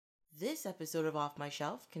This episode of Off My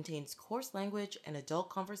Shelf contains coarse language and adult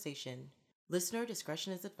conversation. Listener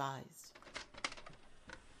discretion is advised.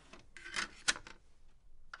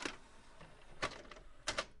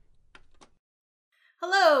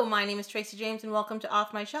 Hello, my name is Tracy James and welcome to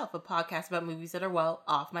Off My Shelf, a podcast about movies that are, well,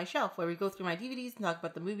 off my shelf, where we go through my DVDs and talk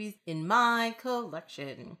about the movies in my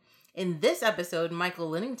collection. In this episode, Michael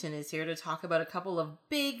Linnington is here to talk about a couple of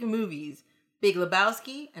big movies, Big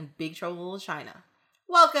Lebowski and Big Trouble in Little China.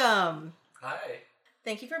 Welcome! Hi.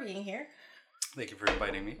 Thank you for being here. Thank you for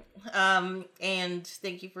inviting me. And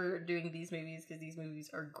thank you for doing these movies, because these movies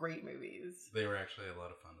are great movies. They were actually a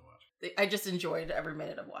lot of fun to watch. I just enjoyed every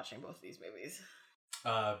minute of watching both of these movies.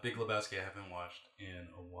 Big Lebowski I haven't watched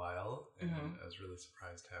in a while, and I was really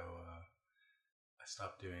surprised how I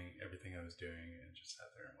stopped doing everything I was doing and just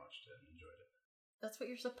sat there and watched it and enjoyed it. That's what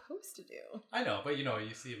you're supposed to do. I know, but you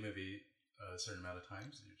see a movie a certain amount of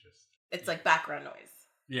times and you just... It's like background noise.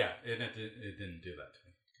 Yeah, it didn't do that to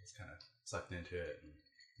me. I was kind of sucked into it and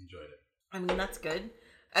enjoyed it. I mean, that's good.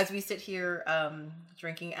 As we sit here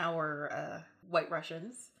drinking our White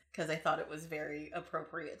Russians, because I thought it was very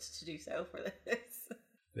appropriate to do so for this.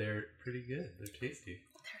 They're pretty good. They're tasty.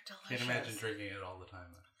 They're delicious. Can't imagine drinking it all the time,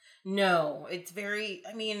 though. No, it's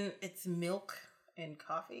it's milk and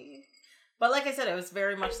coffee. But like I said, it was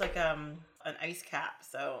very much like an ice cap,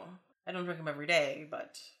 so I don't drink them every day,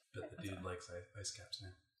 but... But the dude likes ice caps now.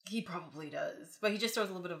 He probably does, but he just throws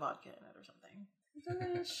a little bit of vodka in it or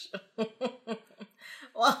something.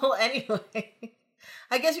 Well, anyway,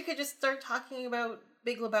 I guess we could just start talking about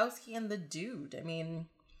Big Lebowski and the dude. I mean,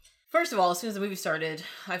 first of all, as soon as the movie started,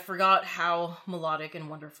 I forgot how melodic and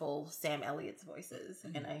wonderful Sam Elliott's voice is,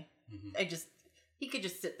 and he could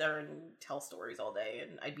just sit there and tell stories all day,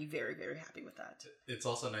 and I'd be very, very happy with that. It's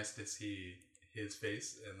also nice to see his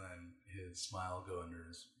face and then his smile go under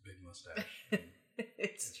his big mustache.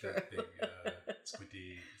 It's true. Big,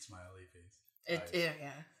 squinty, smiley face.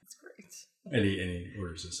 Yeah, it's great. And he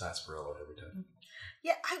orders a sarsaparilla every time.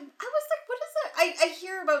 Yeah, I was like, what is that? I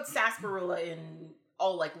hear about sarsaparilla in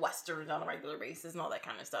all like westerns on a regular basis and all that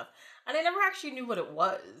kind of stuff, and I never actually knew what it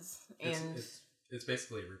was. And it's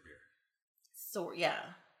basically root beer. So yeah,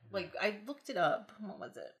 like I looked it up. What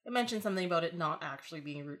was it? It mentioned something about it not actually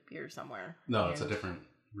being root beer somewhere. No, it's a different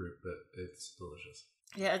root, but it's delicious.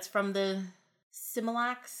 Yeah, it's from the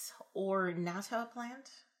Similac or Nata plant.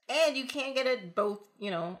 And you can get it both,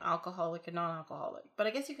 alcoholic and non-alcoholic. But I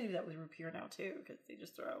guess you can do that with root beer now, too, because they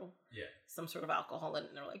just throw some sort of alcohol in it,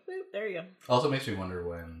 and they're like, boop, there you go. Also makes me wonder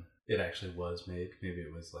when it actually was made. Maybe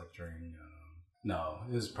it was like during... no,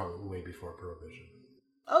 it was probably way before Prohibition.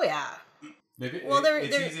 Oh, yeah. Maybe well,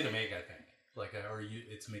 it's easy to make, I think.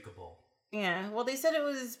 It's makeable. Yeah, well, they said it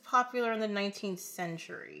was popular in the 19th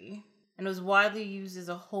century, and it was widely used as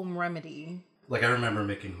a home remedy. Like, I remember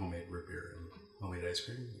making homemade root beer and homemade ice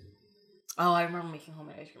cream. Oh, I remember making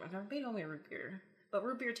homemade ice cream. I've never made homemade root beer. But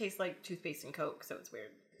root beer tastes like toothpaste and Coke, so it's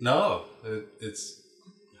weird. No, it's...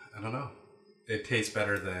 I don't know. It tastes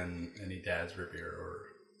better than any dad's root beer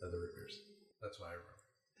or other root beers. That's what I remember.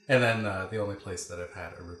 And then the only place that I've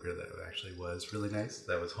had a root beer that actually was really nice,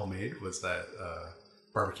 that was homemade, was that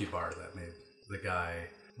barbecue bar that made the guy,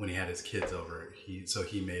 when he had his kids over, he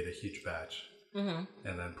made a huge batch and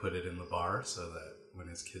then put it in the bar so that when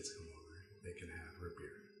his kids come over, they can have root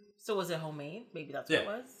beer. So was it homemade? Maybe that's what it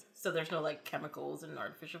was? So there's no like chemicals and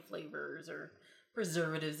artificial flavors or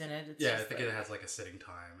preservatives in it? It's I think it has like a sitting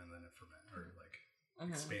time and then it ferments or like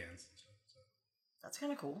expands and stuff. So. That's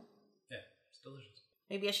kind of cool. Yeah, it's delicious.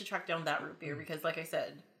 Maybe I should track down that root beer because, like I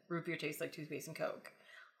said, root beer tastes like toothpaste and Coke,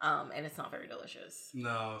 and it's not very delicious.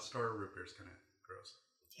 No, store root beer's kind of gross.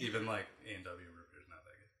 Yeah. Even like A&W root beer's not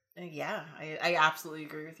that good. Yeah, I absolutely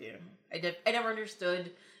agree with you. I never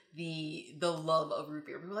understood the love of root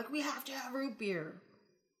beer. People were like, we have to have root beer.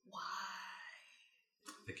 Why?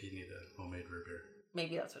 I think you need a homemade root beer.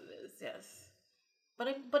 Maybe that's what it is. Yes,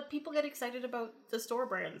 but people get excited about the store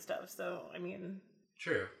brand stuff. So I mean,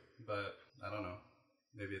 true, but I don't know.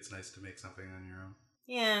 Maybe it's nice to make something on your own.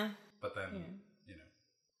 Yeah. But then,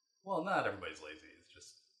 well, not everybody's lazy. It's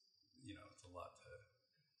just, it's a lot to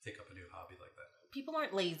take up a new hobby like that. People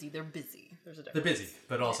aren't lazy. They're busy. There's a difference. They're busy.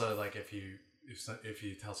 But also, like, if you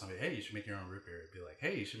tell somebody, hey, you should make your own root beer, it'd be like,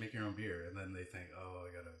 hey, you should make your own beer. And then they think, oh,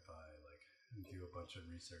 I got to buy, do a bunch of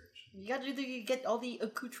research. You got to get all the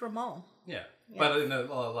accoutrement. Yeah. But in a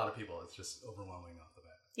lot of people, it's just overwhelming off the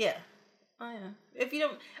bat. Yeah. Oh, yeah. If you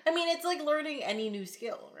don't, it's like learning any new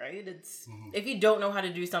skill, right? It's if you don't know how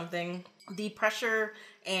to do something, the pressure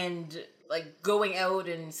and like going out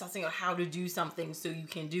and sussing out how to do something so you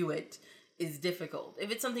can do it is difficult. If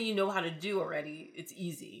it's something you know how to do already, it's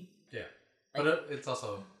easy. Yeah, but it's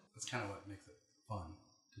also That's kind of what makes it fun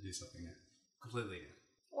to do something new, completely new.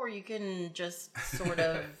 Or you can just sort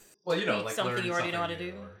of well, you know, tweak like something you already know how to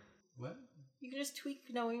new do. Or, what? You can just tweak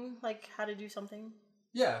knowing like how to do something.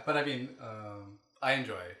 Yeah, but I mean, I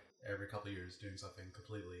enjoy every couple of years doing something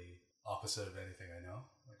completely opposite of anything I know.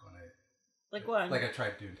 Like when I Like what? Like I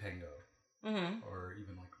tried doing tango, Mm-hmm. or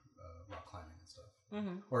even like rock climbing and stuff.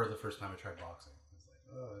 Mm-hmm. Or the first time I tried boxing, I was like,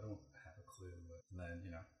 oh, I don't have a clue. And then,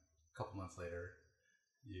 you know, a couple months later,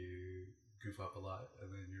 you goof up a lot,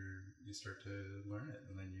 and then you start to learn it,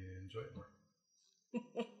 and then you enjoy it more.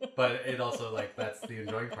 But it also, like, that's the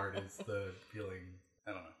enjoying part, is the feeling,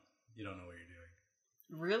 I don't know, you don't know what you're doing.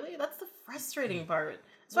 Really? That's the frustrating part.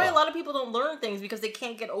 That's why a lot of people don't learn things, because they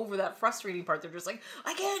can't get over that frustrating part. They're just like,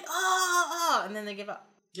 I can't, and then they give up.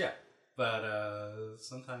 Yeah, but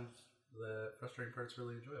sometimes the frustrating part's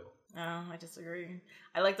really enjoyable. Oh, I disagree.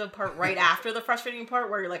 I like the part right after the frustrating part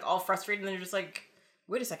where you're like all frustrated and then you're just like,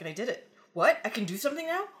 wait a second, I did it. What? I can do something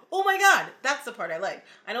now? Oh my god! That's the part I like.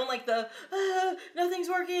 I don't like the, nothing's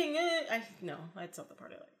working. No, that's not the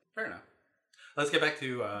part I like. Fair enough. Let's get back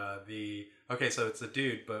to okay, so it's a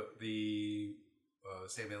dude, but the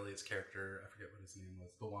Sam Elliott's character, I forget what his name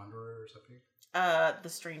was, the Wanderer or something? The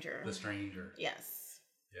Stranger. The Stranger. Yes.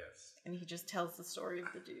 Yes. And he just tells the story of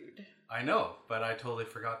the dude. I know, but I totally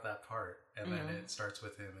forgot that part. And then it starts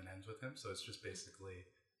with him and ends with him, so it's just basically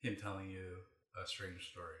him telling you a strange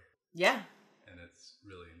story. Yeah. And it's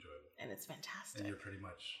really enjoyable. And it's fantastic. And you're pretty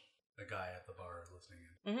much a guy at the bar listening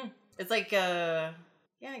in. Mm-hmm. It's like, yeah,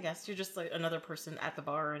 I guess you're just like another person at the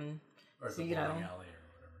bar, and or so, the bowling alley or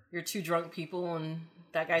whatever. You're two drunk people, and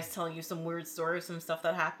that guy's telling you some weird story, some stuff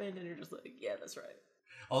that happened, and you're just like, yeah, that's right.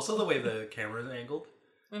 Also, the way the camera is angled.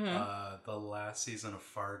 Mm-hmm. The last season of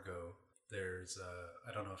Fargo, there's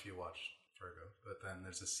I don't know if you watched Fargo, but then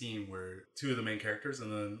there's a scene where two of the main characters, and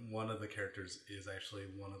then one of the characters is actually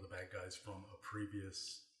one of the bad guys from a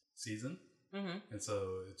previous season. Mm-hmm. And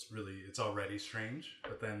so it's already strange,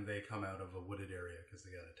 but then they come out of a wooded area because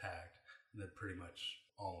they got attacked, and they're pretty much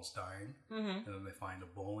almost dying. Mm-hmm. And then they find a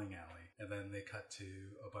bowling alley, and then they cut to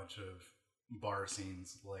a bunch of bar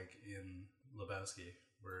scenes like in Lebowski,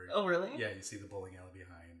 where really? Yeah, you see the bowling alley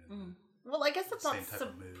behind. And well, I guess that's not type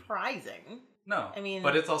of mood. surprising. No, I mean,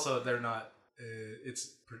 but it's also they're not.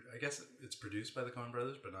 I guess it's produced by the Coen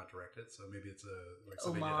Brothers, but not directed. So maybe it's a like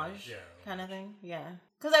homage, kind of thing. Yeah,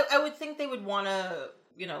 because I would think they would want to,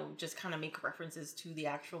 just kind of make references to the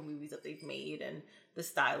actual movies that they've made and the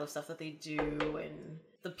style of stuff that they do and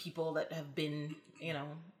the people that have been,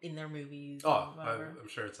 in their movies. Oh, I'm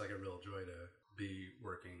sure it's like a real joy to be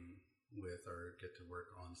working with or get to work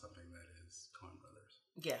on something that is Coen Brothers.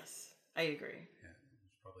 Yes, I agree. Yeah,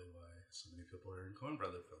 that's probably why so many people are in Coen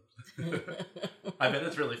Brothers films. I bet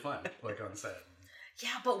it's really fun, like on set. Yeah,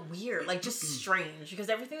 but weird, like just strange, because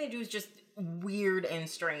everything they do is just weird and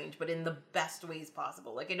strange, but in the best ways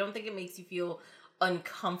possible. Like, I don't think it makes you feel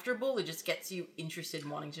uncomfortable. It just gets you interested in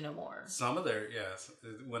wanting to know more. Some of their,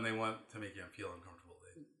 when they want to make you feel uncomfortable,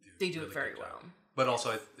 they do it very well. But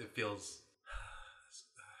also, it feels,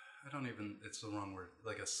 it's the wrong word,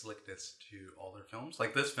 like a slickness to all their films.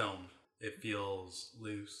 Like this film, it feels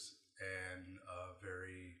loose and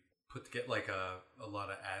very put together, like a lot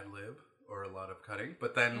of ad-lib or a lot of cutting.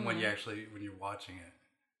 But then when you're watching it,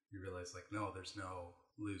 you realize like, no, there's no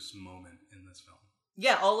loose moment in this film.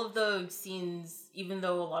 Yeah, all of the scenes, even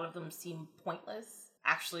though a lot of them seem pointless,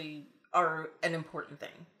 actually are an important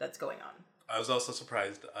thing that's going on. I was also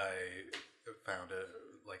surprised I found it,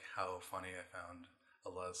 like how funny I found a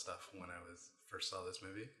lot of stuff when I first saw this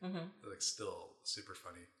movie. Mm-hmm. Like still super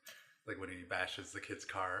funny. Like when he bashes the kid's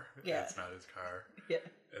car. Yeah. It's not his car. Yeah.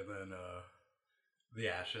 And then the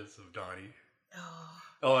ashes of Donnie.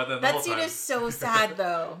 Oh, and then that scene is so sad,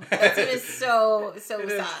 though. That scene is so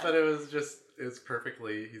sad. But he's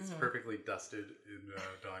perfectly dusted in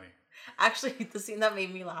Donnie. Actually, the scene that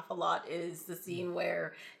made me laugh a lot is the scene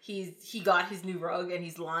where he got his new rug and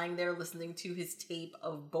he's lying there listening to his tape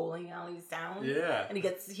of bowling alley sounds. Yeah. And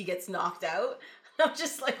he gets knocked out. I'm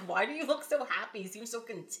just like, why do you look so happy? He seems so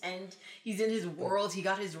content. He's in his world. He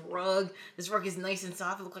got his rug. This rug is nice and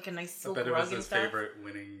soft. It looked like a nice silk rug and stuff. I bet it was his favorite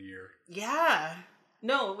winning year. Yeah.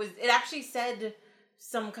 No, it actually said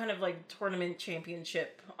some kind of like tournament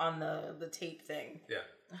championship on the tape thing. Yeah.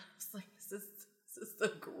 I was like, this is the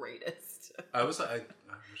greatest. I wish I'd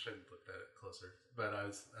looked at it closer, but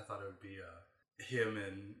I thought it would be him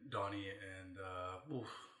and Donnie and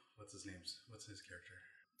what's his character?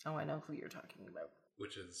 Oh, I know who you're talking about.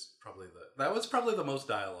 Which is that was probably the most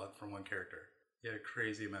dialogue from one character. He had a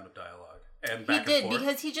crazy amount of dialogue. And back he did, and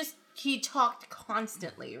forth. because he talked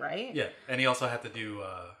constantly, right? Yeah, and he also had to do,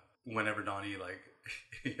 whenever Donnie, like,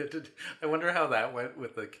 I wonder how that went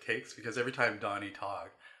with the takes, because every time Donnie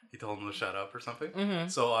talked, he told him to shut up or something. Mm-hmm.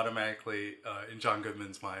 So automatically, in John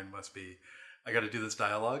Goodman's mind, must be, I got to do this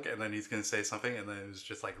dialogue, and then he's going to say something, and then it was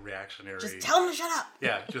just like reactionary. Just tell him to shut up.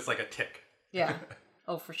 Yeah, just like a tick. Yeah.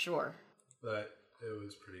 Oh, for sure. But it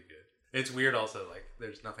was pretty good. It's weird also, like,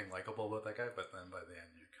 there's nothing likable about that guy, but then by the end,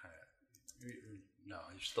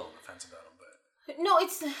 you're still on the fence about him, but... No,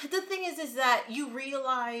 it's... The thing is that you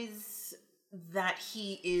realize that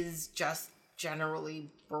he is just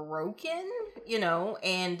generally broken,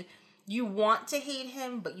 and you want to hate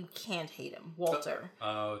him, but you can't hate him. Walter.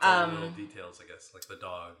 Oh, it's all the little details, I guess, like the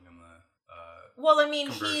dog and the... Well, I mean,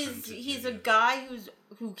 he's a guy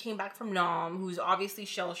who came back from Nam, who's obviously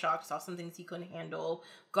shell-shocked, saw some things he couldn't handle,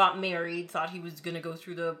 got married, thought he was going to go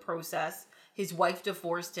through the process. His wife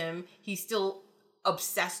divorced him. He's still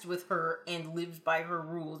obsessed with her and lives by her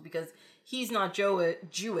rules because he's not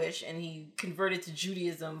Jewish, and he converted to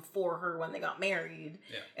Judaism for her when they got married.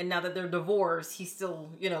 Yeah. And now that they're divorced, he's still,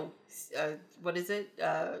 what is it?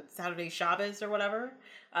 Saturday Shabbos or whatever.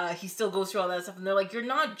 He still goes through all that stuff, and they're like, "You're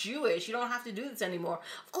not Jewish. You don't have to do this anymore."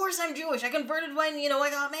 Of course, I'm Jewish. I converted when I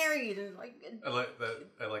got married, and like. I like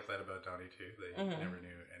that about Donnie too. That he never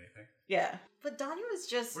knew anything. Yeah, but Donnie was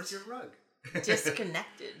just. Where's your rug?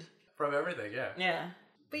 Disconnected From everything. Yeah. Yeah,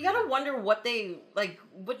 but you gotta wonder what they like.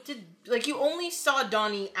 What did you only saw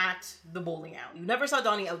Donnie at the bowling alley? You never saw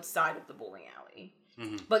Donnie outside of the bowling alley,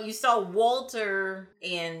 but you saw Walter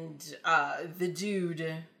and the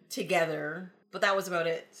dude together. But that was about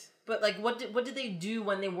it. But like, what did they do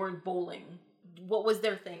when they weren't bowling? What was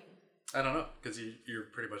their thing? I don't know, because you're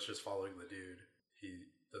pretty much just following the dude. He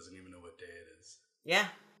doesn't even know what day it is. Yeah.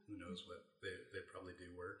 Who knows what they probably do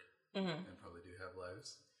work and probably do have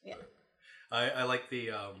lives. Yeah. But I like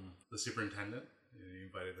the superintendent. You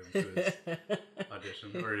invited him to his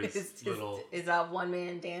audition or his little is that one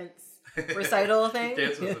man dance recital thing.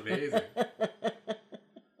 His dance was amazing.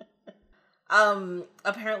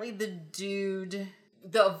 Apparently the dude,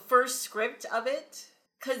 the first script of it,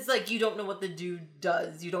 because like you don't know what the dude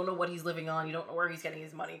does, you don't know what he's living on, you don't know where he's getting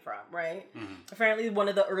his money from, right? Apparently one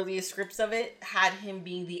of the earliest scripts of it had him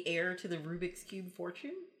being the heir to the Rubik's Cube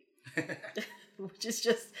fortune. Which is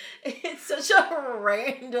just, it's such a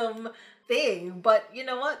random thing, but you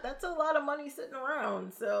know what? That's a lot of money sitting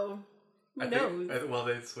around, so who knows?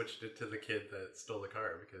 They switched it to the kid that stole the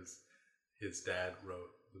car because his dad wrote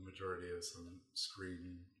the majority of some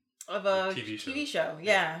screen of a TV show.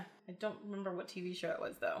 Yeah. I don't remember what TV show it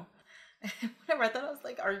was though. Whenever I thought, I was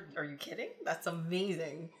like, are you kidding? That's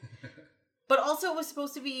amazing. But also it was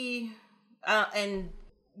supposed to be and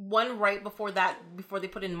one right before that, before they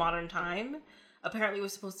put in Modern Time, apparently it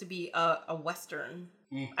was supposed to be a Western.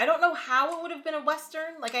 I don't know how it would have been a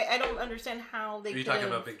Western. Like, I don't understand how they. Are you talking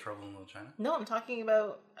about Big Trouble in Little China? No, I'm talking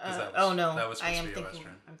about. That was I am thinking.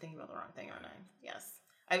 Western. I'm thinking about the wrong thing, aren't I? Yes,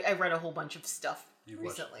 I read a whole bunch of stuff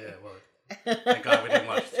recently. Thank God we didn't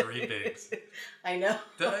watch Three Bigs. I know.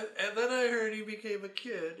 And then I heard he became a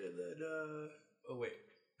kid, and then oh wait.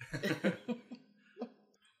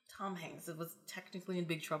 Tom Hanks was technically in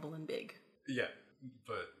Big Trouble in Big. Yeah,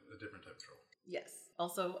 but a different type of trouble. Yes.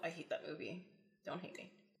 Also, I hate that movie. Don't hate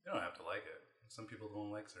me. You don't have to like it. Some people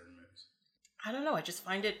don't like certain movies. I don't know. I just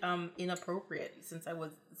find it inappropriate since I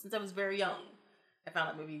was very young. I found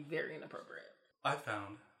that movie very inappropriate. I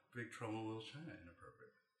found Big Trouble in Little China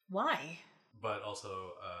inappropriate. Why? But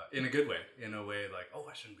also in a good way. In a way like, oh,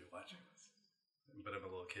 I shouldn't be watching this. But I'm a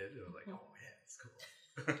little kid. I was like, oh yeah, it's cool.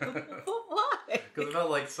 Why? Because it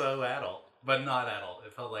felt like so adult, but not adult.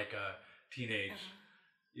 It felt like a teenage,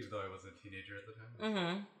 even though I wasn't a teenager at the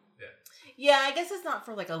time. Yeah, I guess it's not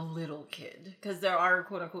for like a little kid because there are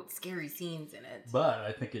quote unquote scary scenes in it. But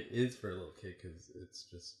I think it is for a little kid because it's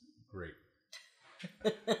just great.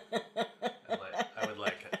 I would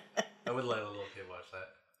like it. I would let a little kid watch that.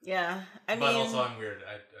 Yeah, but also I'm weird.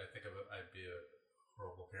 I think I'd be a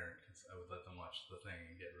horrible parent because I would let them watch the thing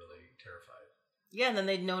and get really terrified. Yeah, and then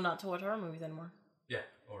they'd know not to watch horror movies anymore. Yeah,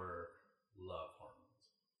 or love horror movies.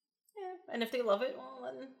 Yeah, and if they love it, well,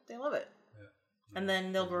 then they love it. Yeah. And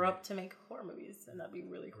then they'll grow up to make horror movies, and that'd be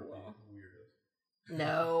really cool. Weirdos.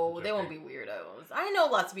 No, they won't be weirdos. I know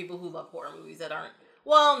lots of people who love horror movies that aren't.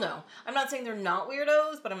 Well, no. I'm not saying they're not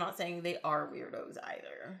weirdos, but I'm not saying they are weirdos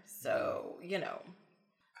either. So, you know.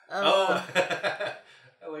 I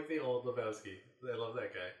like the old Lebowski. I love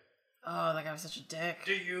that guy. Oh, that guy was such a dick.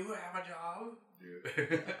 Do you have a job?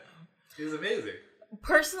 He's amazing.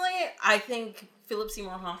 Personally, I think Philip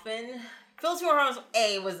Seymour Hoffman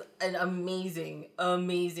was an amazing,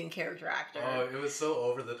 amazing character actor. Oh, it was so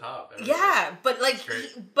over the top. Yeah, but like,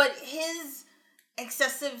 but his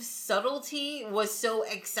excessive subtlety was so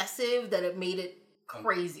excessive that it made it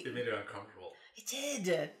crazy. It made it uncomfortable. It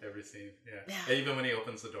did. Every scene, yeah. Yeah. And even when he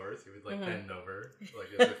opens the doors, he would like bend over, like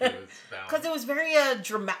as if he was bound. Because it was very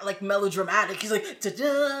dramatic, like melodramatic. He's like,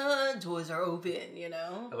 ta-da, doors are open, you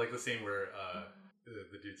know? I like the scene where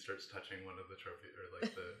the dude starts touching one of the trophies or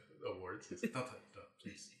like the awards. He's like, don't touch, don't,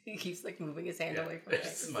 please. He keeps like moving his hand away from it.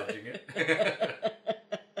 Just smudging it.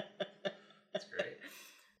 That's great.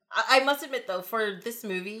 I must admit though, for this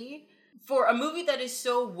movie, for a movie that is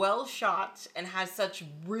so well shot and has such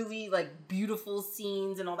really like beautiful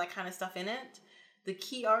scenes and all that kind of stuff in it, the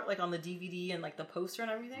key art like on the DVD and like the poster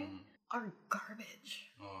and everything are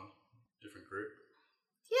garbage. Oh, different group.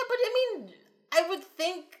 Yeah, but I mean, I would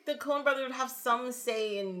think the Coen brothers would have some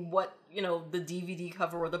say in what, you know, the DVD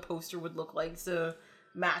cover or the poster would look like to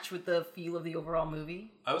match with the feel of the overall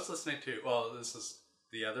movie. I was listening to, well, this is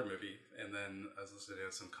the other movie, and then I was listening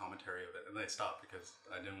to some commentary of it, and I stopped because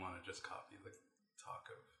I didn't want to just copy the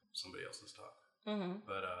talk of somebody else's talk. Mm-hmm.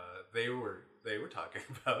 But they were talking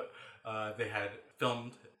about they had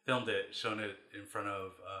filmed it, shown it in front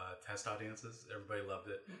of test audiences. Everybody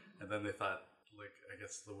loved it, and then they thought, like, I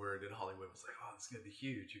guess the word in Hollywood was like, oh, it's gonna be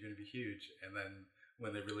huge. You're gonna be huge. And then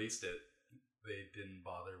when they released it, they didn't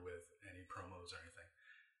bother with any promos or anything.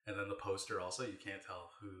 And then the poster also, you can't tell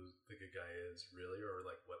who the good guy is really, or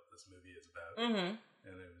like what this movie is about. Mm-hmm.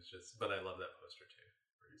 And it was just, but I love that poster too,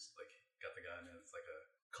 where he's like got the gun and it's like a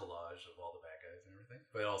collage of all the bad guys and everything.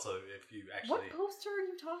 But also, if you actually, what poster are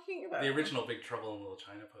you talking about? The original Big Trouble in Little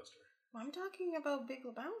China poster. I'm talking about Big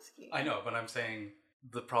Lebowski. I know, but I'm saying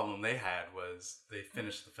the problem they had was they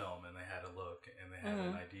finished the film and they had a look and they had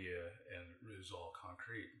an idea and it was all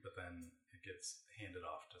concrete, but then it gets handed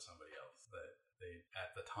off to somebody else that they at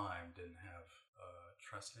the time didn't have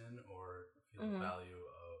trust in or feel the value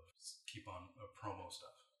of keep on promo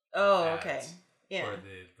stuff. Oh, okay. Yeah. Or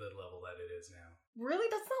the level that it is now. Really?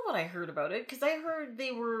 That's not what I heard about it. Because I heard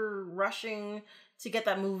they were rushing to get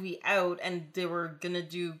that movie out and they were going to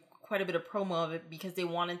do quite a bit of promo of it because they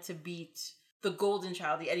wanted to beat The Golden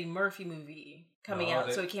Child, the Eddie Murphy movie coming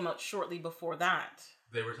out. So it came out shortly before that.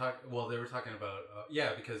 They were talking about,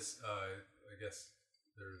 because I guess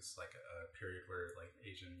there's like a period where like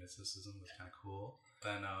Asian mysticism was kind of cool.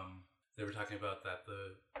 Then they were talking about that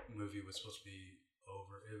the movie was supposed to be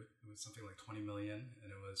over. It was something like 20 million, and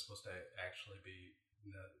it was supposed to actually be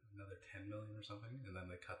another 10 million or something. And then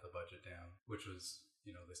they cut the budget down, which was,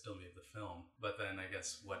 you know, they still made the film. But then I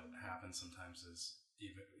guess what happens sometimes is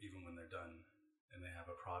even when they're done and they have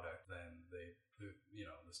a product, then the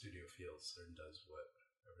studio feels and does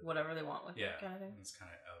whatever they want with it, kind of thing. It's kind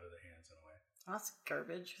of out of their hands in a way. That's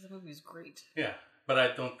garbage, because the movie's great. Yeah, but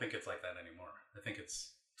I don't think it's like that anymore. I think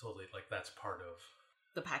it's totally, like, that's part of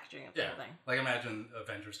the packaging of the whole thing. Like, imagine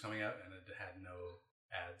Avengers coming out and it had no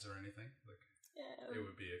ads or anything. Like, it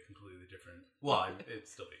would be a completely different... Well, it'd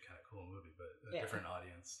still be a kind of cool movie, but a different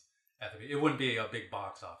audience. It wouldn't be a big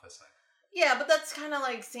box office thing. Yeah, but that's kind of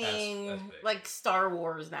like saying, like, Star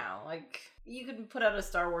Wars now. Like, you could put out a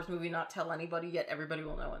Star Wars movie, not tell anybody, yet everybody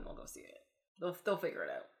will know and they'll go see it. They'll figure it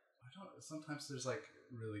out. Sometimes there's, like,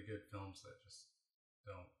 really good films that just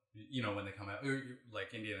don't... You know, when they come out...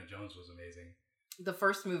 Like, Indiana Jones was amazing. The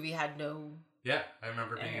first movie had no... Yeah, I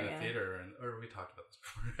remember being in a theater, or we talked about this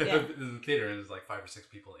before. In the theater, and there's like 5 or 6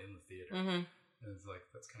 people in the theater. Mm-hmm. And it's like,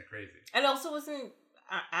 that's kind of crazy. And it also wasn't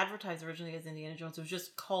advertised originally as Indiana Jones. It was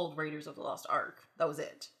just called Raiders of the Lost Ark. That was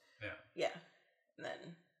it. Yeah. Yeah. And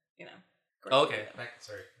then, you know. Oh, okay.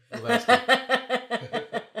 Sorry.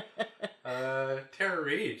 Tara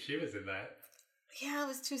Reid, she was in that. Yeah, it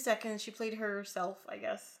was 2 seconds. She played herself, I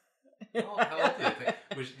guess. Oh, how old do you think?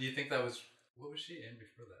 Do you think that was... What was she in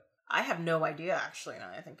before that? I have no idea, actually, now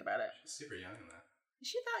that I think about it. She's super young in that. Is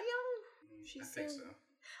she that young? I think so.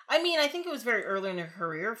 I mean, I think it was very early in her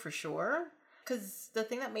career, for sure. Because the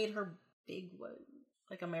thing that made her big was,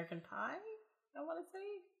 like, American Pie, I want to say.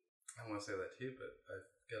 I want to say that too, but I've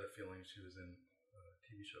got a feeling she was in a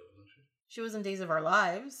TV show, wasn't she? She was in Days of Our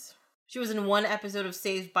Lives. She was in one episode of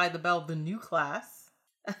Saved by the Bell, The New Class.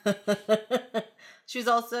 She was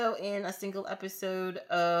also in a single episode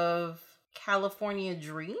of California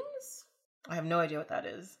Dreams? I have no idea what that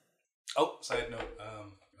is. Oh, side note, I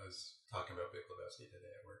was talking about Big Lebowski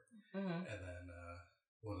today at work, and then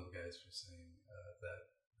one of the guys was saying that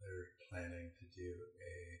they're planning to do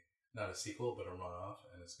not a sequel, but a runoff,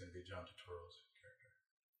 and it's going to be John Turturro's character.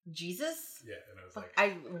 Jesus? Yeah, and I was like...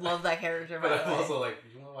 I love that character. But I'm also like,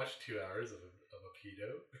 you want to watch 2 hours of a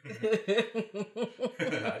pedo?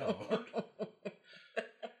 I don't know.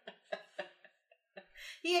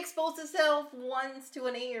 He exposed himself once to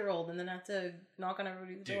an 8-year-old and then had to knock on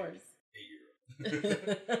everybody's doors. 8-year-old.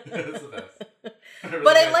 That's the best.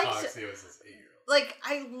 But I liked... Foxy was this 8-year-old. Like,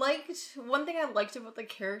 one thing I liked about the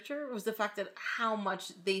character was the fact that how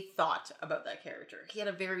much they thought about that character. He had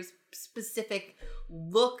a very specific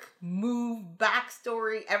look, move,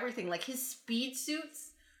 backstory, everything. Like, his speed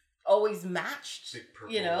suits always matched, Big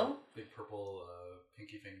purple, Big purple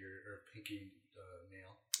pinky finger, or pinky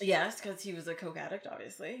nail. Yes, because he was a coke addict,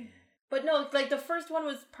 obviously. But no, like, the first one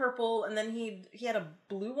was purple, and then he had a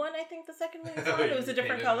blue one, I think, the second one. It was a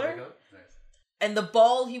different color. Nice. And the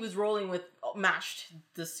ball he was rolling with matched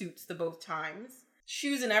the suits the both times.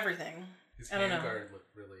 Shoes and everything. His handguard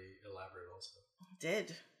looked really elaborate also.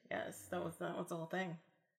 Did. Yes, that was the whole thing.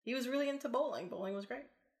 He was really into bowling. Bowling was great.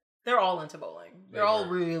 They're all into bowling. They're all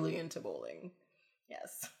really into bowling.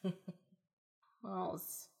 Yes. Well,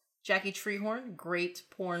 it's Jackie Treehorn, great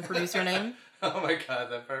porn producer name. Oh my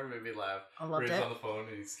god, that part made me laugh. I loved it. He's on the phone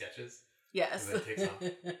and he sketches. Yes. And then takes off.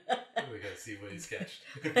 We gotta see what he sketched.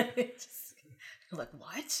 I was like,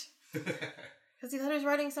 what? Because he thought he was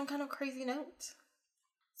writing some kind of crazy note.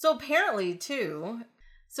 So apparently, too,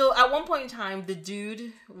 so at one point in time, the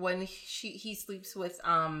dude, when he sleeps with,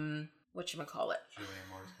 whatchamacallit?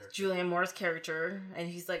 Julianne Moore's character.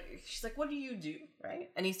 And she's like, what do you do? Right?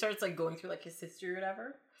 And he starts like going through like his history or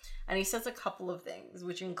whatever. And he says a couple of things,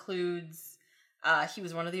 which includes, he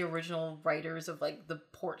was one of the original writers of like the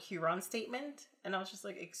Port Huron Statement. And I was just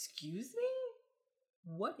like, excuse me?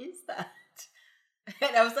 What is that?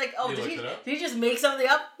 And I was like, oh, did he just make something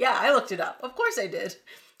up? Yeah, I looked it up. Of course I did.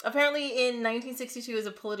 Apparently in 1962 is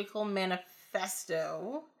a political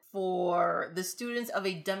manifesto for the students of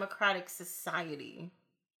a democratic society.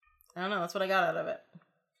 I don't know. That's what I got out of it.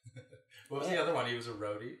 What was the other one? He was a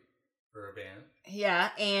roadie for a band.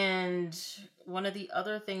 Yeah, and one of the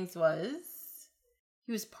other things was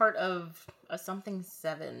he was part of a something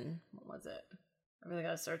 7. What was it? I really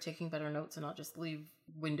gotta start taking better notes and not just leave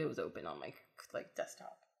windows open on my like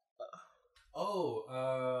desktop.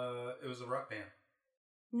 Oh, it was a rock band.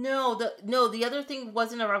 No, the other thing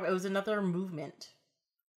wasn't a rock. It was another movement.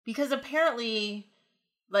 Because apparently,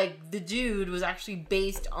 like, the dude was actually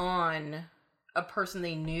based on a person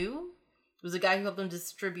they knew. It was a guy who helped them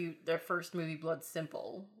distribute their first movie, Blood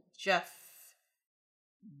Simple. Jeff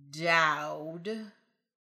Dowd.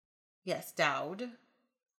 Yes, Dowd.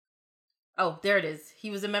 Oh, there it is. He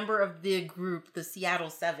was a member of the group, the Seattle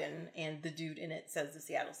 7, and the dude in it says the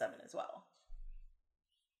Seattle 7 as well.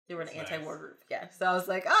 They were an anti-war group. Yeah, so I was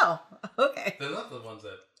like, oh, okay. They're not the ones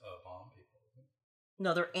that bomb people.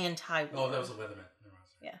 No, they're anti-war. Oh, that was a weatherman.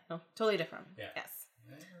 Yeah, no, totally different. Yeah. Yes.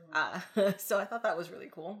 So I thought that was really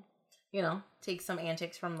cool. You know, take some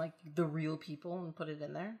antics from like the real people and put it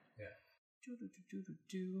in there. Yeah.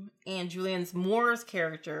 And Julianne Moore's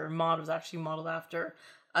character, Maud, was actually modeled after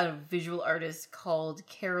a visual artist called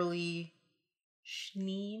Carolee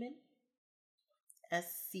Schneemann.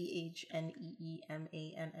 Schneemann.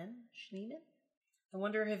 Schneemann. I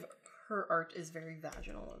wonder if her art is very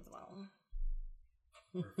vaginal as well.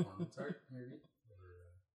 Performance art, maybe?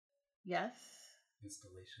 Yes.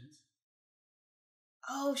 Installations.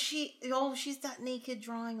 Oh, she's that naked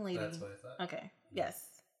drawing lady. That's what I thought. Okay. Yes.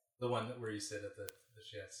 The one where you sit at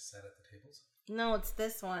she has to sit at the tables? No, it's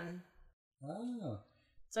this one. Oh.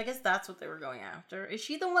 So I guess that's what they were going after. Is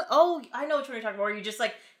she the one? Oh, I know which one you're talking about. Where you just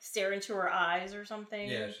like stare into her eyes or something?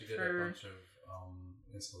 Yeah, she did a bunch of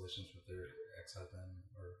installations with her ex-husband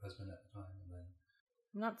or husband at the time. And then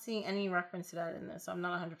I'm not seeing any reference to that in this, so I'm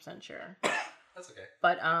not 100% sure. That's okay.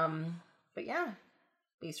 But yeah,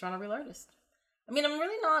 based on a real artist. I mean, I'm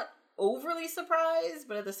really not overly surprised,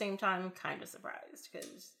 but at the same time, kind of surprised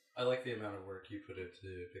because I like the amount of work you put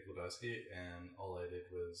into Big Lebowski, and all I did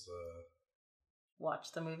was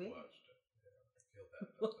watch the movie. Watched it. Yeah, I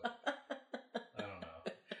feel bad. I don't know.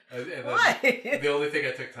 And why? The only thing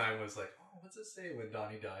I took time was like, oh, what's it say when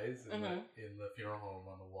Donnie dies in the funeral home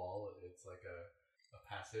on the wall? It's like a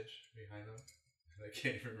passage behind them. I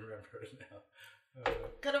can't even remember it now.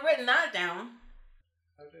 Could have written that down.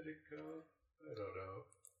 How did it go? I don't know.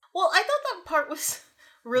 Well, I thought that part was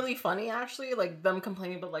really funny, actually. Like, them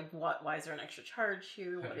complaining about, like, why is there an extra charge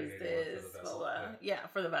here? What is this? Well, yeah,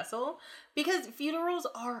 for the vessel. Because funerals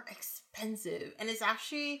are expensive. And it's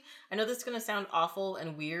actually, I know this is going to sound awful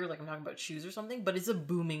and weird, like I'm talking about shoes or something, but it's a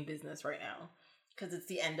booming business right now. Because it's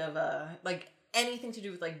the end of, like, anything to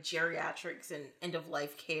do with, like, geriatrics and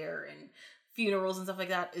end-of-life care and funerals and stuff like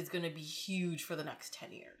that is going to be huge for the next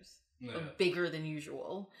 10 years. Yeah. Bigger than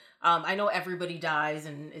usual. I know everybody dies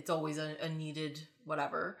and it's always a needed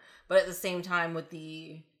whatever, but at the same time with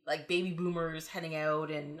the like baby boomers heading out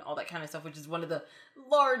and all that kind of stuff, which is one of the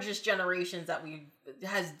largest generations that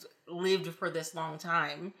has lived for this long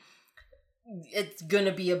time, it's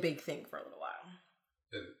gonna be a big thing for a little while.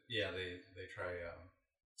 Yeah, they try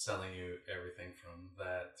selling you everything from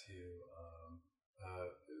that to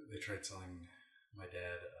they tried selling my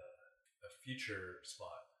dad a future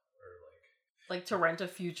spot or like to rent a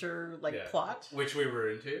future plot, which we were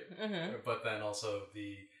into, mm-hmm. but then also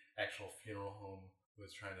the actual funeral home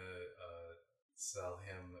was trying to sell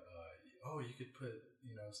him. You could put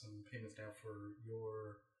some payments down for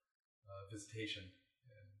your visitation,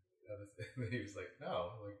 and he was like,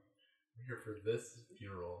 no, like. I'm here for this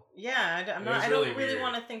funeral. Yeah, I don't really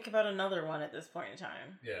want to think about another one at this point in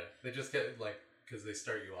time. Yeah, they just get because they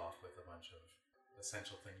start you off with a bunch of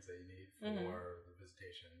essential things that you need for the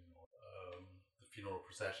visitation, the funeral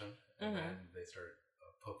procession, and then they start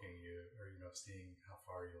poking you or seeing how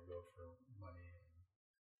far you'll go for money,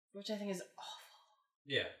 which I think is awful.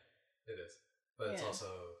 Yeah, it is, but it's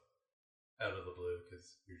also out of the blue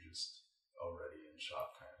because you're just already in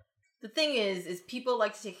shock, kind of. The thing is people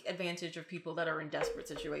like to take advantage of people that are in desperate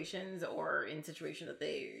situations or in situations that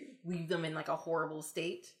they leave them in like a horrible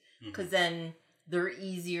state, because then they're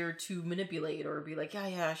easier to manipulate or be like,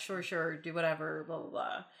 yeah, sure, do whatever, blah, blah,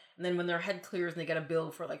 blah. And then when their head clears and they get a bill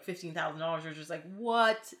for like $15,000, they're just like,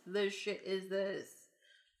 what the shit is this?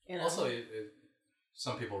 Also,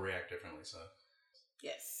 some people react differently, so.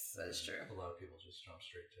 Yes, that is true. A lot of people just jump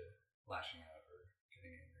straight to lashing out or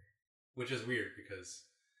getting angry, which is weird because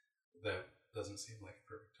that doesn't seem like a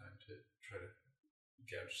perfect time to try to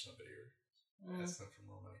gouge somebody or ask them for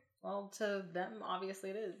more money. Well, to them, obviously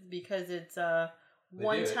it is, because it's a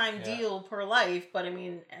one-time deal per life, but I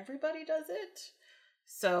mean, everybody does it.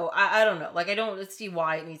 So, I don't know. Like, I don't see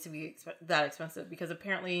why it needs to be that expensive, because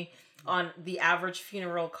apparently on the average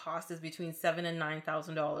funeral cost is between $7,000 and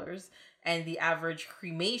 $9,000, and the average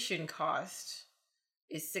cremation cost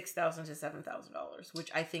is $6,000 to $7,000, which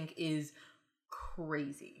I think is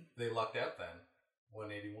crazy. They lucked out then.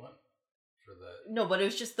 181 for the. No, but it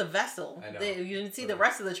was just the vessel. I know. You didn't see the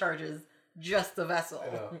rest of the charges. Just the vessel.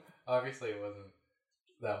 I know. Obviously, it wasn't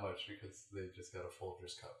that much because they just got a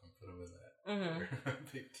Folgers cup and put them in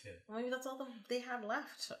that big tin. Well, maybe that's all they had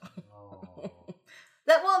left. Oh.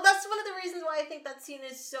 That's one of the reasons why I think that scene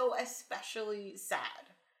is so especially sad.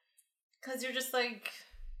 Because you're just like,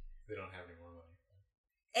 they don't have any more money.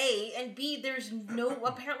 A, and B, there's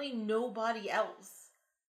apparently nobody else.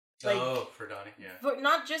 Like, for Donnie, yeah. But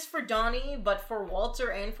not just for Donnie, but for Walter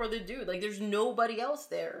and for the dude. Like, there's nobody else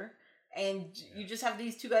there. And you just have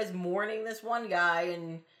these two guys mourning this one guy,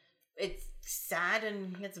 and it's sad,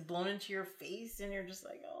 and he gets blown into your face, and you're just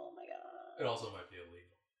like, oh my god. It also might be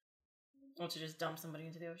illegal. Well, to just dump somebody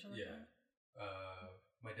into the ocean? Like that?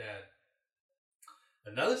 My dad...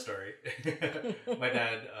 Another story. My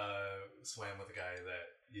dad swam with a guy that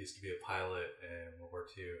used to be a pilot in World War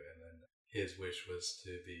II, and then his wish was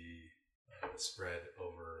to be spread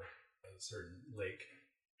over a certain lake.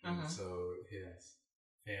 And so his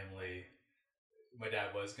family, my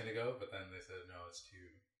dad was going to go, but then they said, no, it's too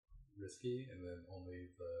risky. And then only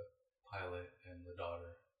the pilot and the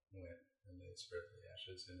daughter went, and they spread the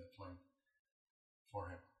ashes in a plane for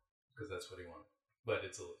him, because that's what he wanted. But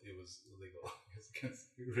it was illegal.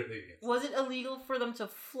 Was it illegal for them to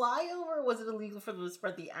fly over, or was it illegal for them to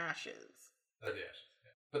spread the ashes? The ashes,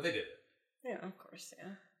 yeah. But they did it. Yeah, of course,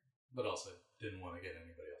 yeah. But also didn't want to get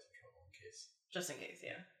anybody else in trouble in case. Just in case,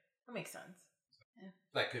 yeah. That makes sense. So, yeah.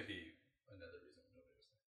 That could be another reason nobody was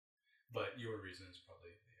there. But your reason is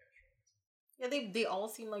probably the actual reason. Yeah, they all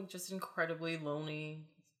seem like just incredibly lonely,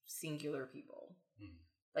 singular people.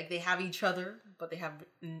 Like, they have each other, but they have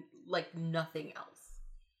like nothing else.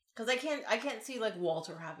 Because I can't see like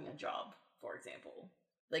Walter having a job, for example.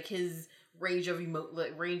 Like, his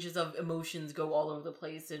ranges of emotions go all over the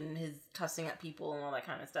place, and his cussing at people and all that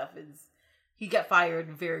kind of stuff he get fired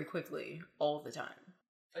very quickly all the time.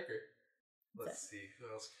 I agree. Let's see,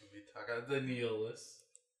 who else can we talk about? The Nihilists.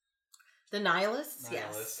 The Nihilists,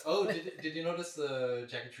 yes. Oh, did you notice the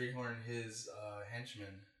Jackie Treehorn, his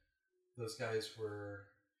henchmen? Those guys were.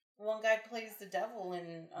 One guy plays the devil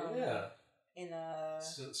in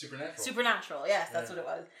Supernatural. Supernatural, yes, that's what it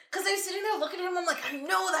was. Because I was sitting there looking at him, I'm like, I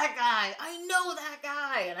know that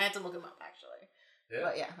guy, and I had to look him up actually. Yeah,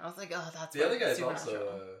 but yeah, I was like, oh, that's the other guy's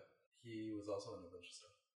also. He was also in a bunch of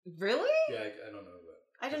stuff. Really? Yeah, I don't know, but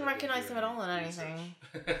I didn't recognize him at all in anything.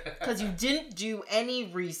 Because you didn't do any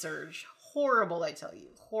research. Horrible, I tell you,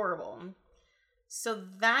 horrible. So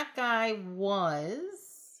that guy was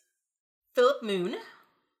Philip Moon.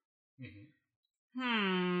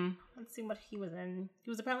 Let's see what he was in. He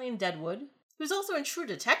was apparently in Deadwood. He was also in True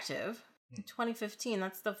Detective in 2015.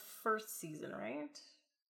 That's the first season, right?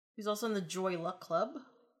 He's also in the Joy Luck Club.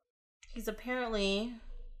 He's apparently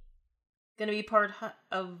Gonna be part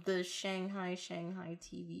of the Shanghai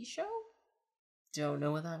TV show? Don't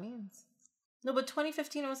know what that means. No, but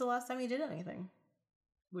 2015 was the last time he did anything,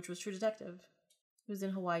 which was True Detective. He was in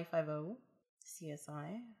Hawaii Five-0,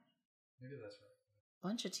 CSI. Maybe that's right.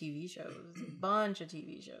 Bunch of TV shows.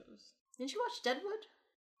 Didn't you watch Deadwood?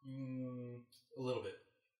 A little bit.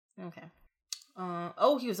 Okay.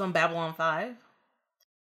 He was on Babylon 5.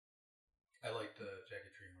 I liked Jackie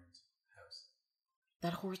Treehorn's house.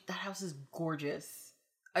 That house is gorgeous.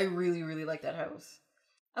 I really, really like that house.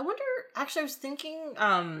 I wonder, actually I was thinking,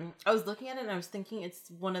 I was looking at it and I was thinking it's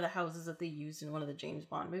one of the houses that they used in one of the James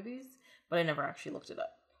Bond movies, but I never actually looked it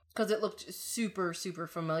up. Because it looked super, super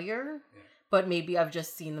familiar, but maybe I've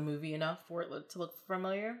just seen the movie enough for it to look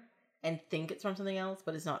familiar and think it's from something else,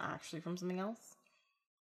 but it's not actually from something else.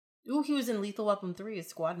 Ooh, he was in Lethal Weapon 3 as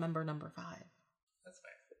squad member number 5. That's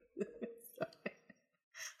nice.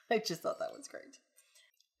 I just thought that was great.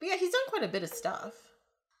 But yeah, he's done quite a bit of stuff.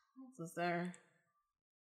 What else is there?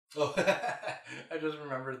 Oh, I just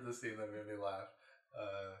remembered the scene that made me laugh.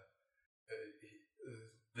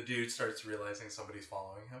 The dude starts realizing somebody's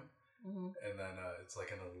following him. Mm-hmm. And then it's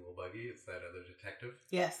like in a little buggy. It's that other detective.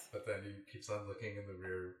 Yes. But then he keeps on looking in the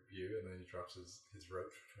rear view, and then he drops his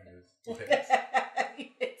roach between his legs.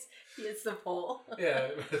 He hits the pole. Yeah,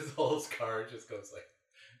 his whole car just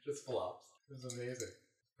flops. It was amazing.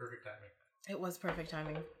 Perfect timing. It was perfect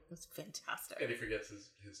timing. It was fantastic. And he forgets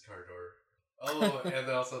his car door. Oh, and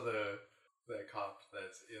then also the cop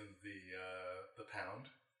that's in the pound.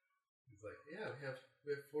 He's like, yeah, we have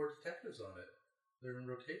 4 detectives on it. They're in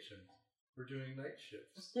rotation. We're doing night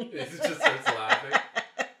shifts. He just starts laughing.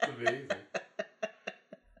 It's amazing.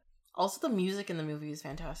 Also, the music in the movie is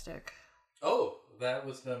fantastic. Oh, that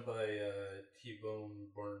was done by T-Bone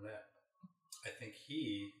Burnett. I think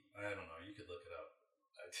I don't know, you could look it up.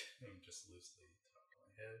 I'm just loosely talking in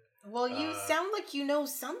my head. Well, you sound like you know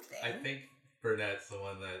something. I think Burnett's the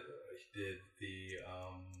one that did the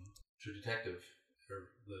True Detective.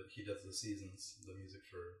 He does the seasons, the music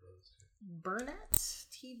for those two. Burnett?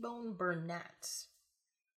 T-Bone Burnett.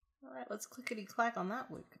 Alright, let's clickety-clack on that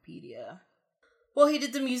Wikipedia. Well, he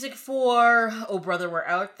did the music for Oh Brother, Where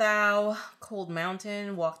Art Thou, Cold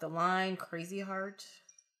Mountain, Walk the Line, Crazy Heart.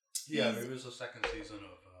 Yeah, maybe it was the second season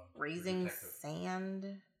of Raising Sand.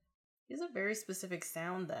 He has a very specific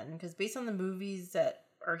sound then, because based on the movies that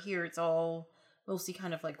are here, it's all mostly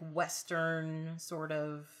kind of like Western sort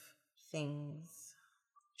of things.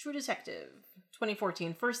 True Detective,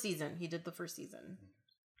 2014, first season. He did the first season.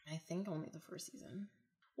 I think only the first season.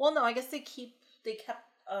 Well, no, I guess they kept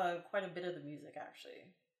quite a bit of the music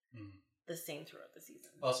actually. The same throughout the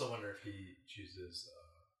season. I also wonder if he chooses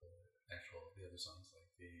the other songs, like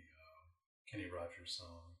the Kenny Rogers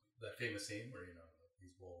song, that famous scene where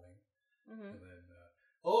he's bowling, and then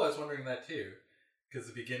I was wondering that too, because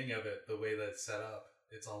the beginning of it, the way that's set up,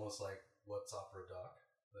 it's almost like What's Opera Doc,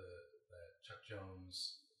 that Chuck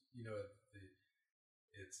Jones,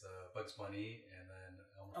 it's Bugs Bunny and then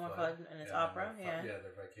Elmer Fudd and it's opera, yeah,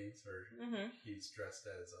 they're Vikings, or he's dressed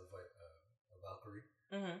as a Valkyrie,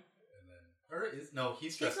 and then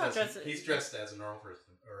he's dressed as a normal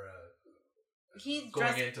person, or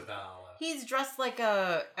into Valhalla. He's dressed like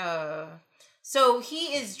so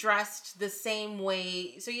he is dressed the same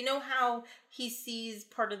way. So you know how he sees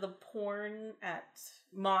part of the porn at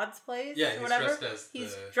Maud's place? Yeah, or whatever?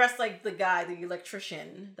 He's dressed like the guy, the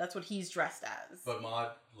electrician. That's what he's dressed as. But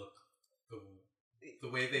Maud, look,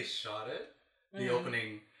 the way they shot it, the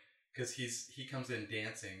opening, because he comes in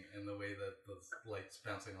dancing, and the way that the light's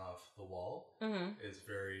bouncing off the wall is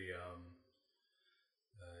very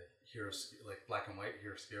like black and white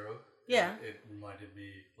chiaroscuro. Yeah, it reminded me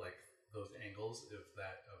like those angles of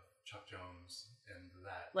Chuck Jones and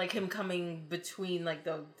that, like him coming between like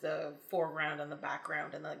the foreground and the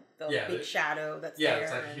background, and like the big shadow that's there. Yeah,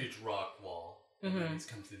 it's like a huge rock wall, and then he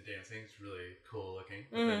comes in dancing. It's really cool looking.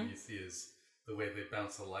 But then you see the way they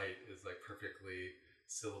bounce the light is like perfectly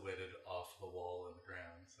silhouetted off the wall and the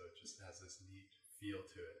ground, so it just has this neat feel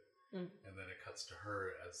to it. And then it cuts to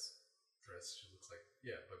her as dressed. She looks like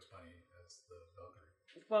Bugs Bunny as the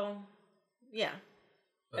Valkyrie. Well, yeah.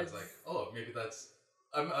 I was like, maybe that's.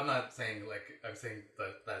 I'm not saying I'm saying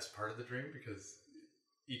that that's part of the dream, because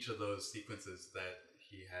each of those sequences that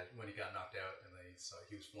he had when he got knocked out, and then he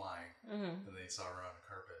was flying, and then he saw her on a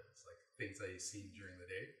carpet. It's like things that he's seen during the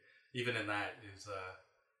day. Even in that is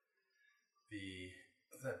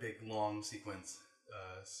that big long sequence.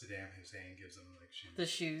 Saddam Hussein gives him like shoes. The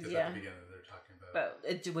shoes, At the beginning, they're talking about. But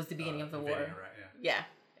it was the beginning of the war. Right, yeah.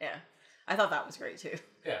 I thought that was great too.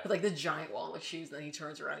 Yeah. With like the giant wall of shoes, and then he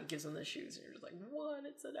turns around and gives him the shoes, and you're just like, what?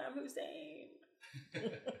 It's Saddam Hussein.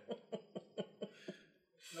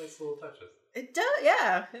 Nice little touches. It does,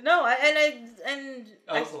 yeah. No, I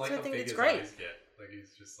also like how think big it's his great. eyes get. Like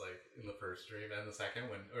he's just like in the first dream and the second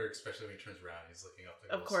or especially when he turns around, he's looking up the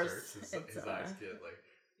Of little course, skirts. it's, His eyes get like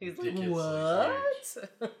he's like, ridiculously what?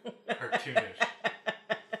 huge. Cartoonish.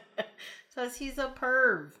 Because he's a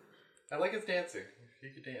perv. I like his dancing. He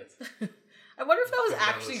could dance. I wonder if that was Going down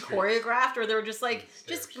actually the streets. choreographed, or they were just like,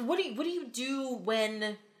 Stairs. just what do you do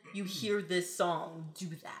when you hear this song? Do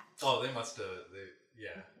that. Oh, they must have.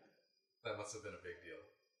 Yeah, that must have been a big deal.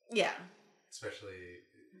 Yeah. Especially,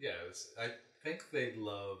 yeah. I think they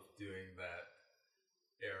love doing that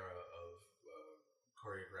era of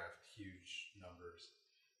choreographed huge numbers.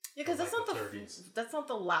 Yeah, because From, that's like, not the the 30s. that's not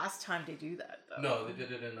the last time they do that though. No, they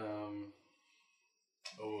did it in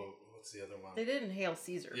what's the other one? They did in Hail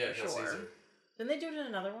Caesar Yeah, for Hail sure. Caesar. Didn't they do it in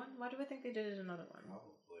another one? Why do I think they did it in another one?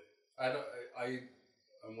 Probably.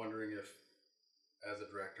 I'm wondering if, as a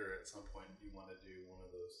director, at some point you want to do one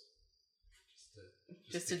of those,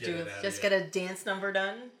 just get a dance number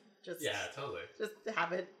done. Yeah, totally. Just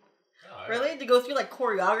have it. Oh, Really, to go through like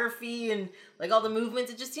choreography and like all the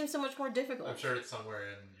movements, it just seems so much more difficult. I'm sure it's somewhere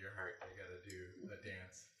in your heart. You got to do a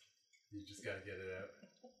dance. You just got to get it out.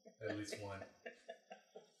 At least one.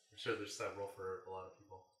 I'm sure there's several for a lot of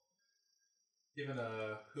people. Even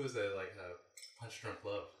who is that? Like Punch Drunk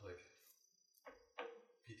Love, like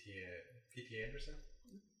P.T. Anderson.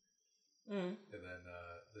 Mm. And then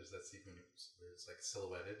there's that sequence where it's like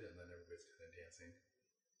silhouetted, and then everybody's kind of dancing.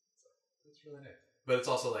 So it's really nice. But it's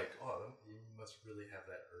also like, oh, you must really have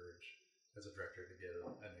that urge as a director to get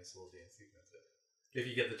a nice little dance sequence if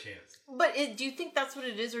you get the chance. But do you think that's what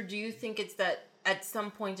it is, or do you think it's that at some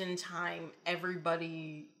point in time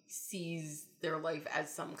everybody sees their life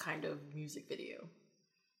as some kind of music video,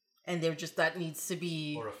 and they're just that needs to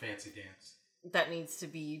be fancy dance that needs to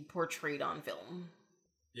be portrayed on film?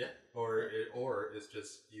 Yeah, or it's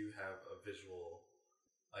just you have a visual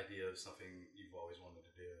idea of something you've always wanted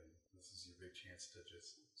to do, and this is your big chance to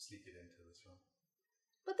just sneak it into this film.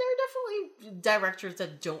 But there are definitely directors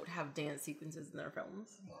that don't have dance sequences in their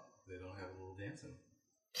films. Well, they don't have a little dancing.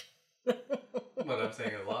 But I'm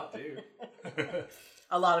saying a lot too.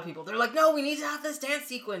 A lot of people, they're like, no, we need to have this dance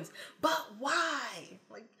sequence. But why?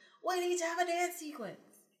 Like, why need to have a dance sequence?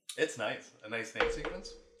 It's nice. A nice dance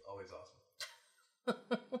sequence, always awesome.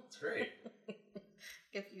 It's great.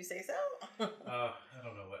 If you say so. I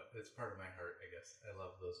don't know what. It's part of my heart, I guess. I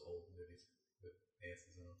love those old movies with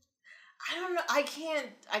dances in them. I don't know.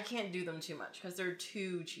 I can't do them too much because they're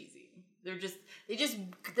too cheesy. There's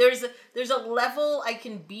a level I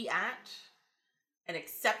can be at and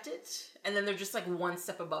accept it, and then they're just like one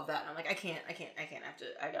step above that. And I'm like, I can't. I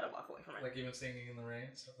gotta walk away from it. Like even Singing in the Rain,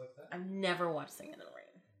 stuff like that. I've never watched Singing in the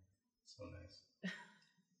Rain. So nice.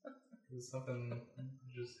 It's something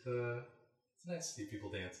just it's nice to see people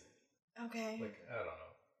dance. Okay. Like, I don't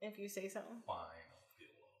know. If you say so. Fine, I'll feel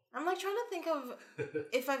alone. I'm like trying to think of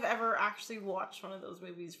if I've ever actually watched one of those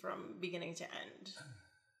movies from beginning to end.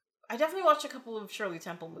 I definitely watched a couple of Shirley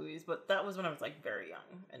Temple movies, but that was when I was like very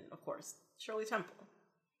young. And of course, Shirley Temple.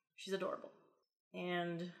 She's adorable.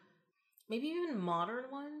 And maybe even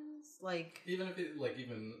modern ones, like even if it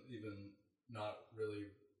even not really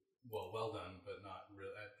well done, but not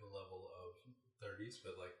really at the level of 30s,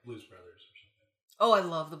 but like Blues Brothers or something. Oh, I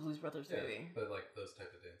love the Blues Brothers movie. But like those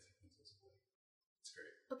type of dance sequences, it's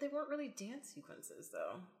great. But they weren't really dance sequences,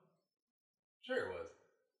 though. Sure, it was.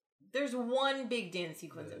 There's one big dance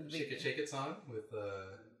sequence in the Shake beginning. It, Shake It song with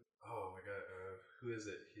oh my god, who is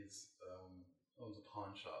it? He's owns a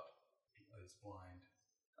pawn shop. He's blind.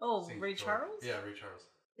 Oh, Sings Ray for- Charles? Yeah, Ray Charles.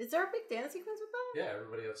 Is there a big dance sequence with that? Yeah,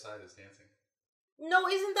 everybody outside is dancing. No,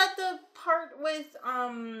 isn't that the part with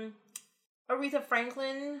Aretha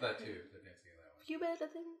Franklin? That too, they're dancing in that one. Cupid, I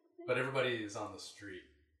think. But everybody is on the street,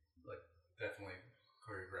 like definitely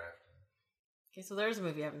choreographed. Okay, so there's a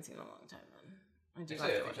movie I haven't seen in a long time then. I do Actually, I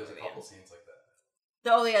have to think watch there's that a again. couple scenes like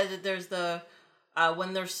that. Oh yeah, there's the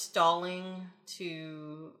when they're stalling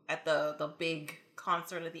at the big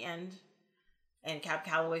concert at the end, and Cab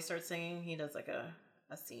Calloway starts singing. He does like a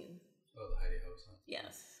scene. Oh, the Heidi Ho song.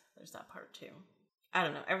 Yes, there's that part too. I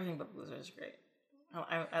don't know. Everything but Blues is great.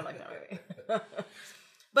 I like that movie.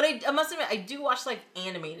 But I must admit, I do watch like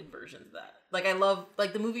animated versions of that. Like I love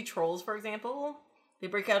like the movie Trolls, for example. They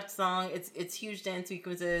break out a song. It's huge dance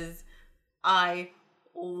sequences. I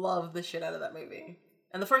love the shit out of that movie.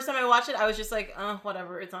 And the first time I watched it, I was just like, oh,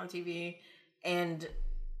 whatever, it's on TV. And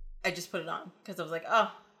I just put it on because I was like,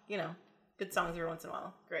 oh, good songs every once in a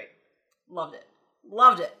while. Great. Loved it.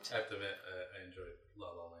 Loved it. I have to admit, I enjoyed La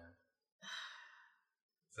La Land.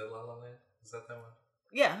 Is that La La Land? Is that one?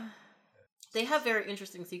 Yeah. They have very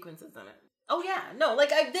interesting sequences in it. Oh yeah, no, like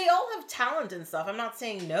they all have talent and stuff. I'm not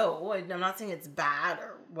saying no. I'm not saying it's bad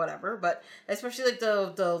or whatever, but especially like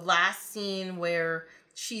the last scene where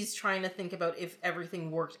she's trying to think about if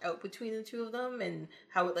everything worked out between the two of them and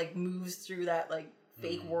how it like moves through that like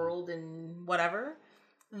fake world and whatever.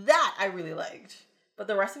 That I really liked, but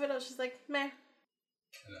the rest of it I was just like meh.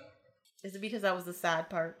 No. Is it because that was the sad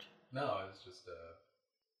part? No, it's just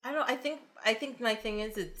I don't know. I think my thing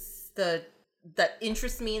is it's that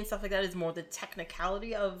interests me and stuff like that is more the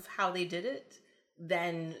technicality of how they did it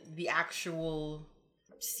than the actual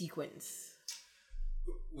sequence.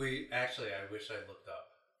 I wish I looked up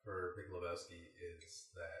for Big Lebowski is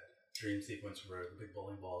that dream sequence where the big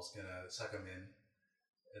bowling ball's gonna suck him in,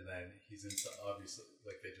 and then he's in. Obviously,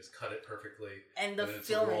 like they just cut it perfectly, and the it's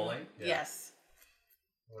filming, rolling. Yeah. Yes.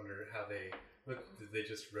 I wonder how did they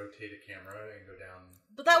just rotate a camera and go down?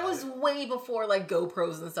 But that was way before like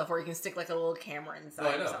GoPros and stuff, where you can stick like a little camera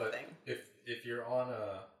inside or something. But if you're on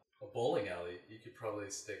a bowling alley, you could probably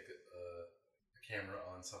stick a camera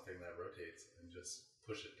on something that rotates and just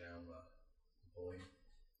push it down the bowling.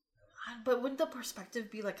 But wouldn't the perspective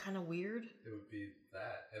be like kind of weird? It would be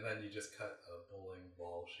that, and then you just cut a bowling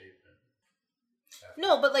ball shape.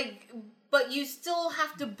 No, but you still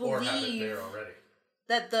have to believe or have it there already.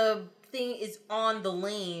 That the thing is on the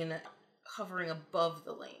lane, hovering above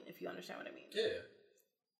the lane. If you understand what I mean. Yeah.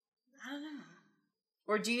 I don't know.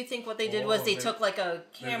 Or do you think what they did was they took like a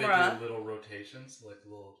camera? They do little rotations, like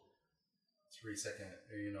little 3 second,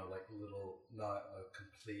 like little, not a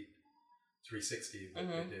complete 360, but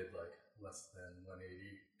they did like less than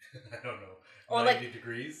 180. I don't know. Or 90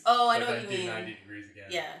 degrees. Oh, I know what you mean. 90 degrees again.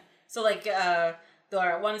 Yeah. So like they're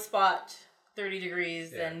at one spot 30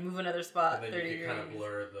 degrees, then move another spot 30 degrees. And then you can kind of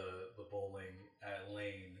blur the bowling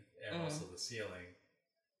lane and also the ceiling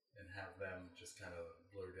and have them just kind of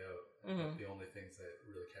blurred out. But the only things that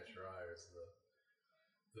really catch your eye is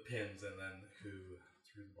the pins and then who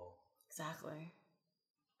threw the ball. Exactly.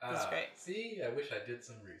 That's great. See, I wish I did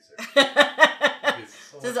some research.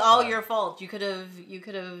 This is all your fault. You could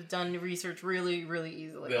have done research really, really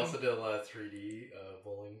easily. They also did a lot of 3D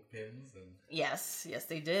bowling pins and yes,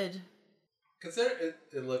 they did. Because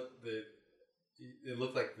it looked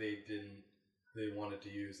like they wanted to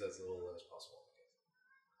use as little as possible.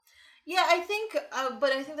 Yeah, I think,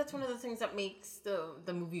 but I think that's one of the things that makes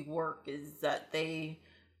the movie work is that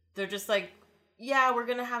they're just like, yeah, we're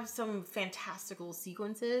gonna have some fantastical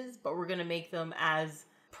sequences, but we're gonna make them as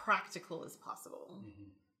practical as possible.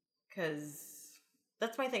 Because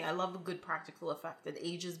that's my thing. I love a good practical effect. It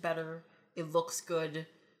ages better. It looks good.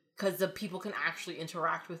 Because the people can actually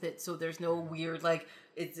interact with it, so there's no weird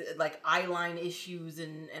it's like eye line issues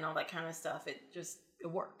and all that kind of stuff. It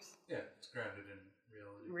works. Yeah, it's grounded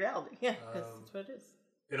in reality. Yeah, because that's what it is.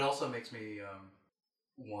 It also makes me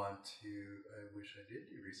want to. I wish I did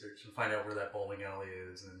do research and find out where that bowling alley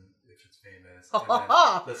is and if it's famous.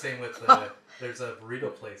 And the same with there's a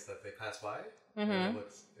burrito place that they pass by. It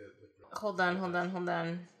looks hold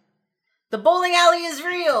on. The bowling alley is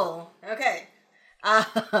real. Okay.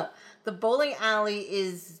 The bowling alley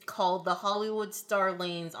is called the Hollywood Star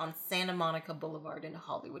Lanes on Santa Monica Boulevard in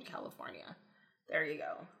Hollywood, California. There you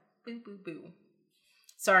go. Boo, boo, boo.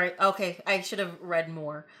 Sorry. Okay, I should have read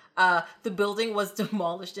more. The building was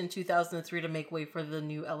demolished in 2003 to make way for the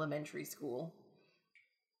new elementary school.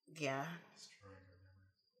 Yeah.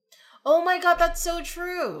 Oh my god, that's so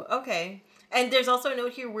true. Okay. And there's also a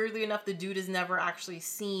note here, weirdly enough, the dude has never actually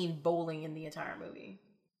seen bowling in the entire movie.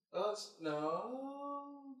 No.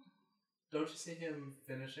 Don't you see him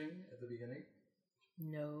finishing at the beginning?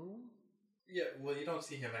 No. Yeah, well, you don't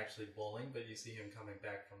see him actually bowling, but you see him coming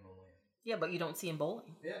back from the lane. Yeah, but you don't see him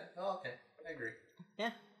bowling. Yeah. Oh, okay. I agree.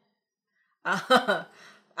 Yeah.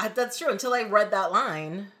 That's true. Until I read that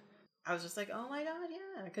line, I was just like, oh my god,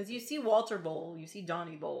 yeah. Because you see Walter bowl, you see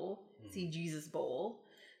Donnie bowl, you see Jesus bowl.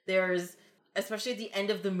 There's... especially at the end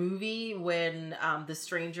of the movie when the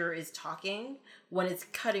stranger is talking, when it's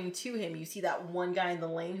cutting to him, you see that one guy in the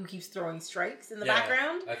lane who keeps throwing strikes in the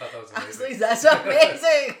background. I thought that was amazing. Honestly, that's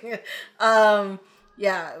amazing.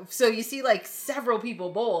 Yeah, so you see like several people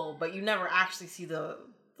bowl, but you never actually see the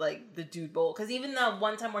dude bowl. Because even the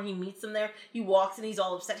one time where he meets them there, he walks and he's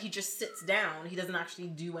all upset. He just sits down. He doesn't actually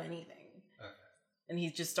do anything. Okay. And he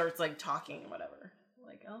just starts like talking and whatever.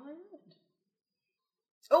 Like, oh my god.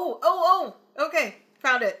 Oh, okay.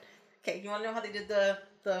 Found it. Okay, you want to know how they did the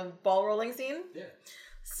ball rolling scene? Yeah.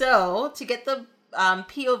 So, to get the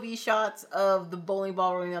POV shots of the bowling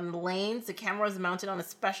ball rolling on the lanes, the camera was mounted on a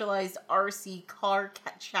specialized RC car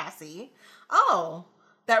chassis. Oh,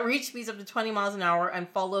 that reached speeds up to 20 miles an hour and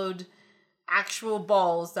followed actual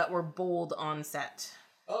balls that were bowled on set.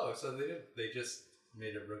 Oh, so they did. They just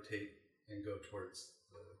made it rotate and go towards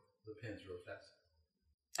the pins real fast.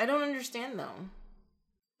 I don't understand though.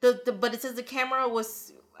 But it says the camera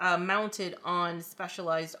was mounted on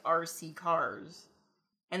specialized RC cars,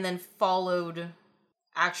 and then followed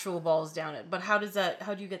actual balls down it. But how do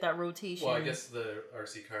you get that rotation? Well, I guess the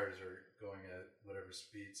RC cars are going at whatever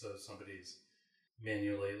speed, so somebody's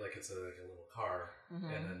manually, like it's like a little car, and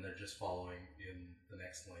then they're just following in the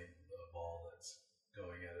next lane the ball that's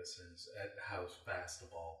going at at how fast the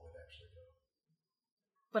ball would actually go.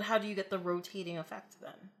 But how do you get the rotating effect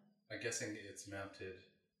then? I'm guessing it's mounted,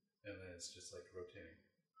 and then it's just like rotating,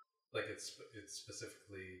 like it's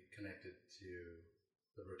specifically connected to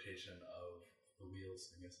the rotation of the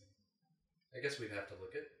wheels. I'm guessing. I guess we'd have to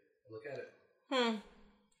look at it.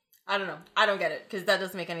 I don't know. I don't get it because that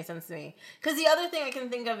doesn't make any sense to me. Because the other thing I can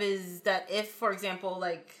think of is that if, for example,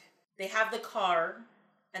 like they have the car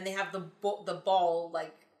and they have the ball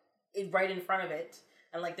like right in front of it,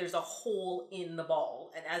 and like there's a hole in the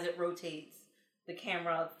ball, and as it rotates, the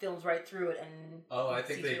camera films right through it. And I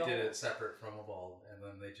think they did it separate from a ball, and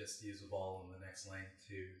then they just use a ball in the next lane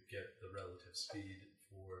to get the relative speed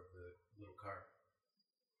for the little car.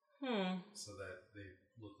 So that they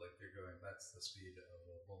look like they're going. That's the speed of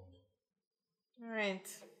a bowling ball. All right.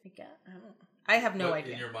 I have no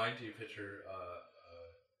idea. In your mind, do you picture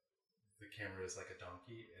the camera is like a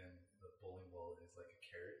donkey and the bowling ball is like a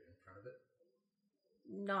carrot in front of it?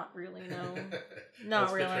 Not really, no.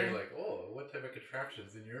 Not really. Picturing like, what type of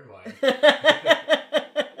contraptions in your mind?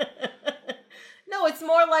 No, it's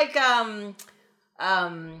more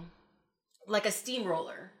like a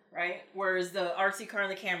steamroller, right? Whereas the RC car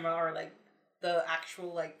and the camera are like the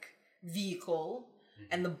actual like vehicle,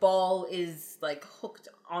 and the ball is like hooked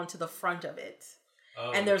onto the front of it.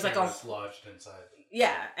 Oh, and there's like a lodged inside.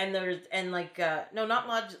 Yeah, and not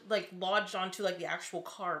lodged, like lodged onto like the actual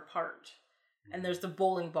car part. And there's the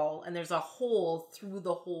bowling ball, and there's a hole through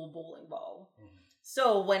the whole bowling ball.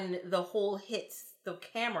 So when the hole hits the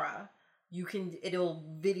camera, it'll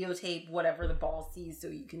videotape whatever the ball sees, so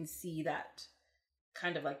you can see that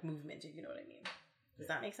kind of like movement, if you know what I mean. Does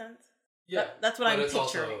that make sense? Yeah. That's what I'm picturing.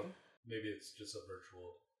 Also, maybe it's just a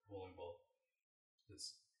virtual bowling ball.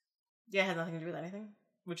 Yeah, it has nothing to do with anything,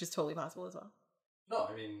 which is totally possible as well. No,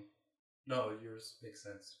 I mean, yours makes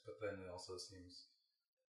sense, but then it also seems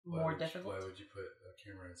more difficult. Why would you put a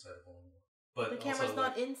camera inside a bowling ball? But the camera's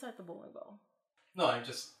not inside the bowling ball. No,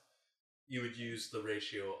 you would use the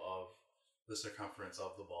ratio of the circumference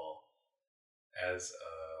of the ball as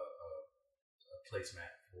a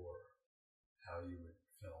placemat for how you would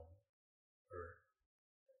film or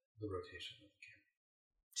the rotation of the camera.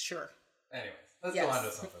 Sure. Anyways, let's go on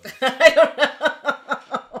to something. I don't know.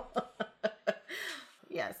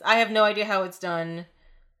 Yes, I have no idea how it's done,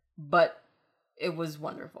 but it was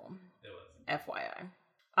wonderful. It was.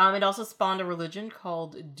 FYI. It also spawned a religion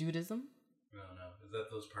called Dudism. No. Is that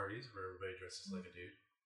those parties where everybody dresses like a dude?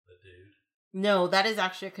 The dude? No, that is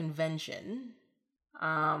actually a convention.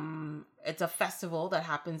 It's a festival that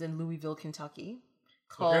happens in Louisville, Kentucky,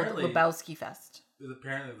 called Lebowski Fest.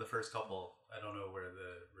 Apparently the first couple, I don't know where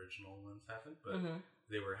the original ones happened, but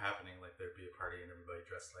they were happening like there'd be a party and everybody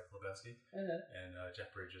dressed like Lebowski. And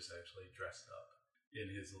Jeff Bridges actually dressed up in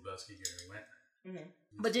his Lebowski gear and went.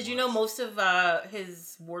 But did you know most of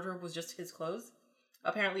his wardrobe was just his clothes?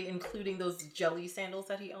 Apparently, including those jelly sandals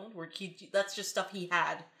that he owned. That's just stuff he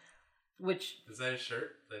had. Which is that his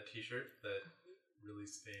shirt? That T-shirt that really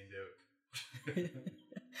stained out?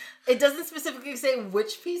 It doesn't specifically say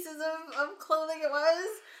which pieces of clothing it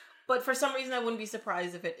was, but for some reason I wouldn't be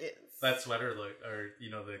surprised if it is. That sweater,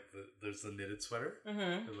 there's the knitted sweater. It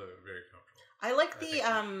looked very comfortable. I like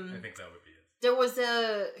I think that would be it. There was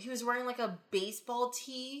he was wearing like a baseball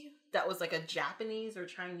tee that was like a Japanese or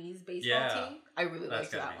Chinese baseball tee. I really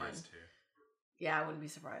liked that one. Too. Yeah, I wouldn't be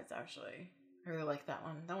surprised actually. I really liked that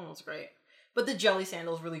one. That one was great. But the jelly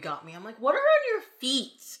sandals really got me. I'm like, what are on your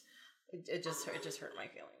feet? It just hurt my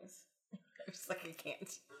feelings. I was like, I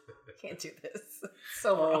can't do this. It's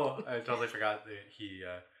so wrong. I totally forgot that he.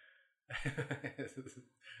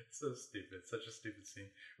 So stupid. Such a stupid scene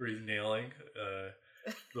where he's nailing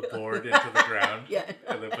the board into the ground. Yeah.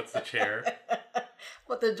 And then puts the chair.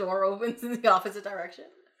 But the door opens in the opposite direction.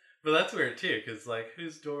 But that's weird too, because like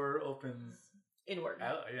whose door opens inward?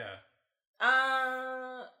 Out? Yeah.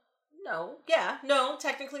 No. Yeah. No.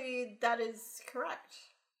 Technically, that is correct.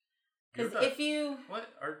 Because if you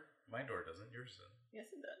my door doesn't. Yours doesn't. Yes,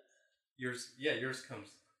 it does. Yours comes.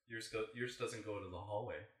 Yours doesn't go to the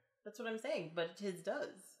hallway. That's what I'm saying, but his does.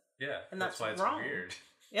 Yeah, and that's why wrong. It's weird.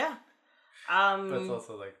 Yeah. That's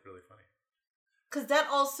also like really funny. Because that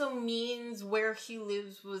also means where he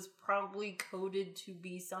lives was probably coded to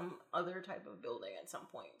be some other type of building at some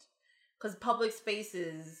point. Because public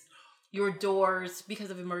spaces, your doors,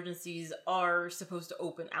 because of emergencies, are supposed to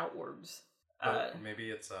open outwards. But maybe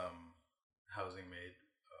it's housing made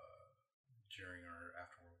during or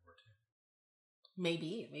after World War II.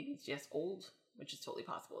 Maybe it's just old, which is totally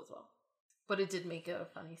possible as well. But it did make a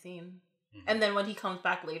funny scene. Mm-hmm. And then when he comes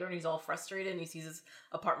back later and he's all frustrated and he sees his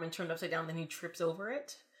apartment turned upside down, then he trips over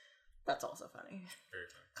it. That's also funny. Very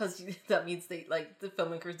funny. Because that means the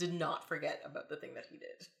filmmakers did not forget about the thing that he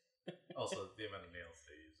did. Also, the amount of nails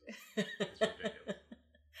they use is ridiculous.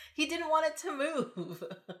 He didn't want it to move.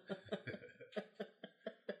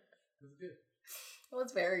 It's good. Well,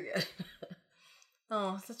 it's very good.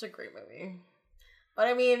 Oh, such a great movie. But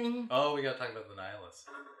I mean... Oh, we gotta talk about the Nihilist.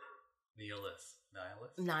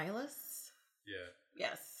 Nihilist? Yeah.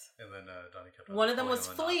 Yes. And then Donnie kept on one of them was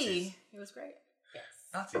the Flea. Nazis. It was great. Yes.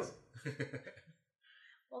 Nazis.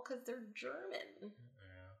 Well, because they're German.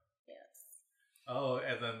 Yeah. Yes. Oh,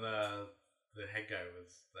 and then the head guy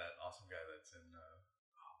was that awesome guy that's in...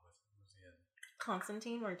 what was he in?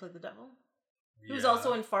 Constantine, where he played the devil. He was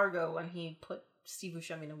also in Fargo when he put Steve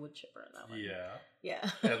Buscemi in a wood chipper in that one. Yeah. Yeah.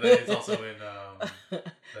 And then he's also in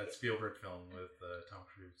that Spielberg film with Tom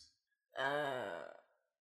Cruise.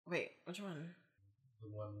 Wait, which one? The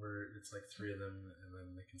one where it's like three of them and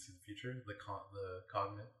then they can see the future? The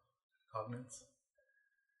Cognates?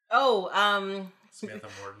 Oh, Samantha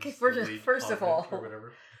Morton. First of all, or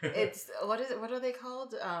whatever. It's what is it? What are they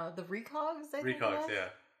called? The Recogs. Recogs, yeah.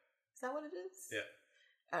 Is that what it is? Yeah.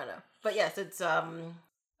 I don't know, but yes, it's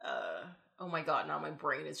oh my god! Now my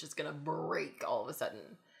brain is just gonna break all of a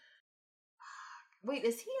sudden. Wait,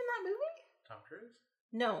 is he in that movie? Tom Cruise?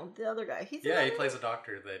 No, the other guy. He plays a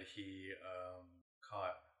doctor that he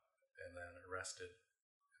caught and then arrested,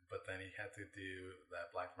 but then he had to do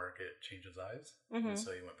that black market change his eyes, and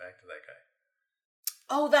so he went back to that guy.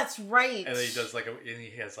 Oh, that's right. And then he does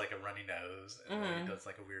he has like a runny nose, and then he does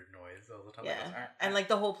like a weird noise all the time. Yeah, goes, and like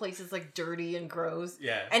the whole place is like dirty and gross.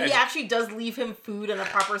 Yeah, and he actually does leave him food and a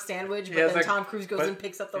proper sandwich, but then Tom Cruise goes and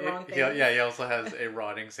picks up the wrong thing. He also has a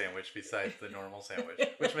rotting sandwich besides the normal sandwich,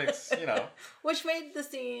 which makes which made the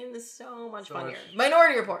scene so much funnier.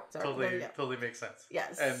 Minority Report, sorry. Totally makes sense.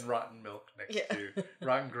 Yes, and rotten milk next to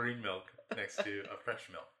rotten green milk next to a fresh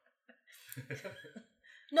milk.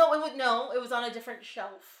 No, it was on a different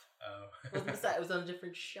shelf. Oh. It wasn't the set, it was on a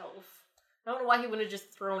different shelf. I don't know why he wouldn't have just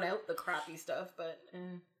thrown out the crappy stuff, but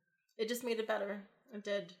it just made it better. It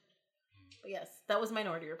did. But yes, that was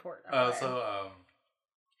Minority Report. So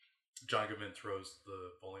John Goodman throws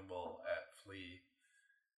the bowling ball at Flea,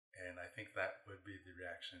 and I think that would be the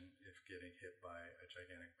reaction if getting hit by a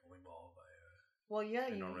gigantic bowling ball by a well, yeah,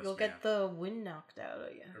 you'll get the wind knocked out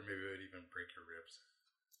of you. Or maybe it would even break your ribs.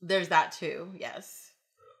 There's that too, yes.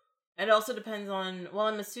 It also depends on, well,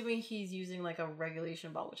 I'm assuming he's using like a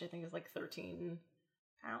regulation ball, which I think is like 13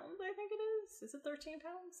 pounds, I think it is. Is it 13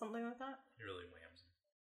 pounds? Something like that? He really whams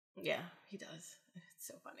him. Yeah, he does. It's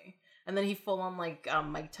so funny. And then he full on like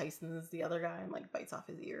Mike Tyson's the other guy and like bites off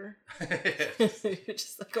his ear.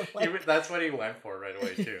 Just like, oh my that's what he went for right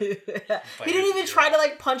away too. He didn't even try to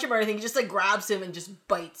like punch him or anything. He just like grabs him and just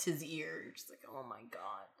bites his ear. You're just like, oh my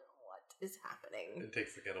god. Is happening. It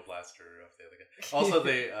takes the ghetto blaster off the other guy. Also,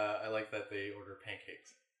 I like that they order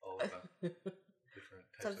pancakes all of them. Different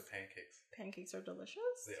types of pancakes. Pancakes are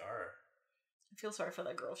delicious. They are. I feel sorry for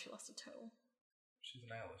that girl. She lost a toe. She's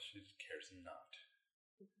an Alice. She cares not.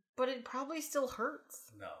 But it probably still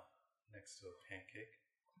hurts. No, next to a pancake,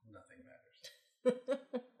 nothing matters.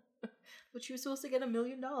 But she was supposed to get $1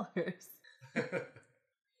 million.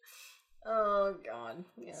 Oh god.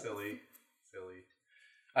 Yeah. Silly.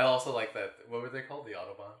 I also like that. What were they called? The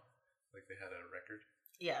Autobahn? Like they had a record?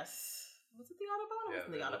 Yes. Was it the Autobahn? Yeah,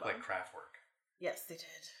 they looked like Kraftwerk. Yes, they did.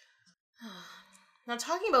 Now,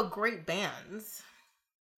 talking about great bands,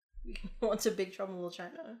 we can go on to Big Trouble in Little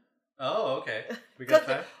China. Oh, okay. We got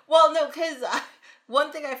time? Well, no, because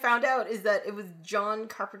one thing I found out is that it was John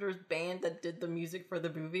Carpenter's band that did the music for the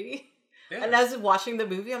movie. Yeah. And as I was watching the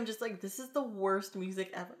movie, I'm just like, this is the worst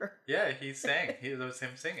music ever. Yeah, he sang. It was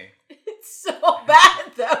him singing. It's so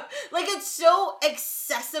bad, though. Like, it's so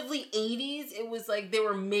excessively 80s. It was like they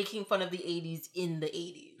were making fun of the 80s in the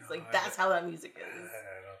 80s. No, like, that's how that music is.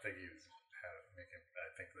 I don't think he was making...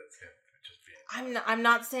 I think that's him just being... I'm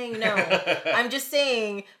not saying no. I'm just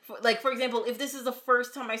saying, like, for example, if this is the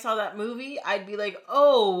first time I saw that movie, I'd be like,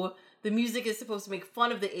 oh... The music is supposed to make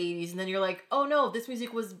fun of the 80s, and then you're like, oh no, this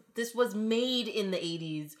was made in the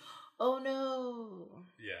 80s. Oh no.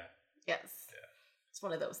 Yeah. Yes. Yeah. It's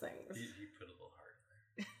one of those things. He put a little heart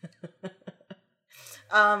in there.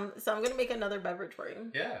 So I'm gonna make another beverage for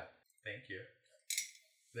you. Yeah. Thank you.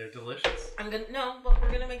 They're delicious. But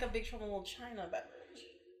we're gonna make a Big Trouble in Little China beverage.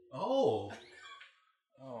 Oh.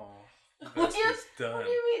 Oh. What This is done. What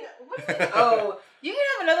do you mean? Oh, you can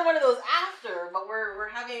have another one of those after, but we're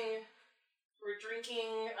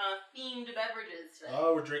drinking themed beverages today.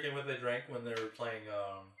 Oh, we're drinking what they drank when they were playing,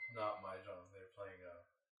 not Mahjong. They were playing,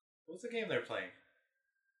 what's the game they were playing?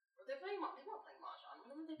 They're playing. They weren't playing Mahjong.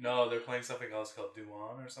 What were they playing? No, they're playing something else called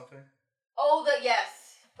Duan or something. Oh,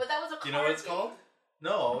 yes, but that was a. You know what it's game. called?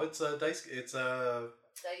 No, it's a dice. It's a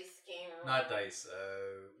dice game. not dice.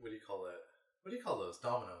 What do you call that? What do you call those?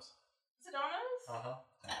 Dominoes. Is it dominoes?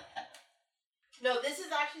 No, this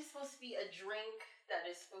is actually supposed to be a drink that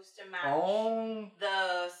is supposed to match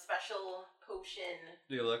the special potion.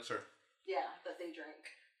 The elixir. Yeah, that they drink.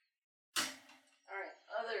 All right,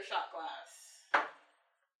 other shot glass.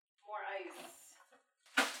 More ice.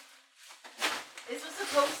 This was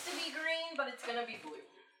supposed to be green, but it's gonna be blue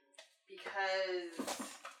because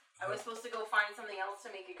I was supposed to go find something else to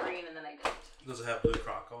make it green, and then I didn't. Does it have blue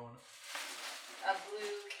croco on it? A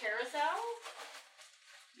blue carousel?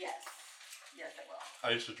 Yes. Yes, it will.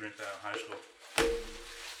 I used to drink that in high school.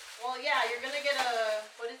 Well, yeah, you're gonna get a,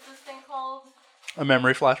 what is this thing called? A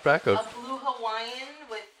memory flashback of... A blue Hawaiian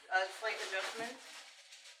with a slight adjustment.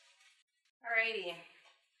 Alrighty.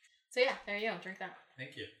 So yeah, there you go. Drink that.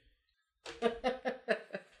 Thank you.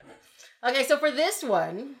 Okay, so for this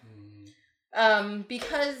one,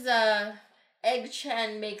 because Egg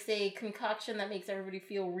Chen makes a concoction that makes everybody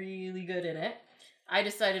feel really good in it, I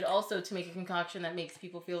decided also to make a concoction that makes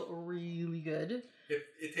people feel really good.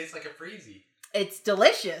 It tastes like a freezy. It's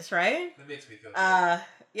delicious, right? That makes me feel good.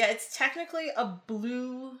 Yeah, it's technically a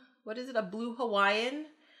blue, what is it? A blue Hawaiian.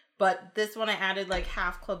 But this one I added like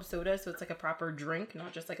half club soda, so it's like a proper drink,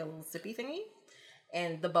 not just like a little sippy thingy.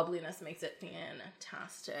 And the bubbliness makes it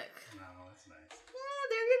fantastic. No, that's nice. Yeah,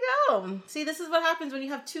 there you go. See, this is what happens when you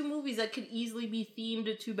have two movies that could easily be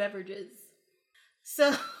themed to beverages.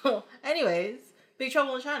 So, anyways, Big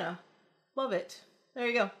Trouble in China. Love it. There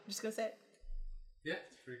you go. I'm just going to say it. Yeah,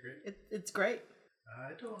 it's pretty great. It's great.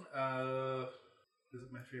 I don't, is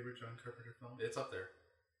it my favorite John Carpenter film? It's up there.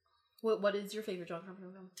 What is your favorite John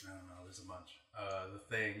Carpenter film? I don't know, there's a bunch.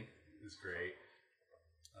 The Thing is great.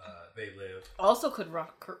 They Live. Also could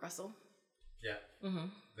rock Kurt Russell. Yeah. Mm-hmm.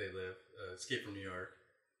 They Live. Escape from New York.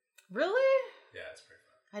 Really? Yeah, it's pretty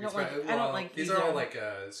fun. I don't like these are all like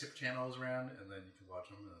super channels around, and then you can watch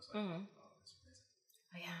them, and it's like, oh, it's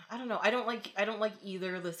amazing. Yeah, I don't know. I don't like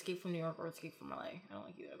either the Escape from New York or Escape from LA. I don't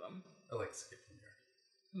like either of them. I like Escape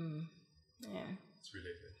from New York. Yeah. It's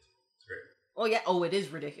ridiculous. It's great. Oh yeah. Oh, it is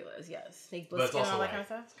ridiculous. Yes, Snake Plissken and all that kind of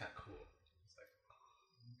stuff. It's kind of cool. It's like,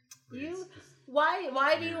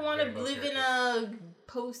 why do you want to live in a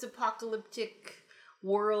post-apocalyptic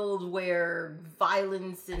world where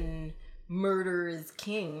violence and murder is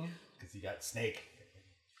king? Because you got Snake.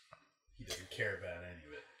 He doesn't care about any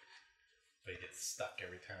of it, but he gets stuck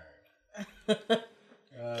every turn.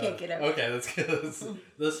 Can't get out. Okay,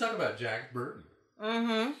 let's talk about Jack Burton.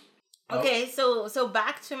 Mm-hmm. Okay, so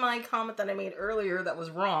back to my comment that I made earlier that was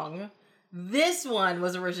wrong. This one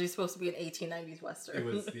was originally supposed to be an 1890s Western. It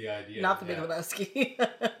was the idea. Not the Big Lebowski.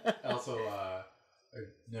 Also, I've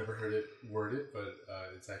never heard it worded, but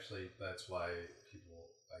it's actually, that's why people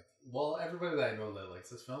like, well, everybody that I know that likes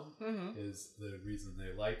this film is the reason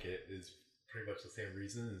they like it is pretty much the same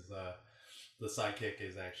reason is the sidekick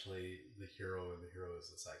is actually the hero and the hero is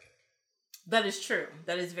the sidekick. That is true.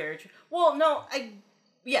 That is very true. Well, no,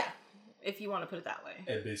 yeah, if you want to put it that way.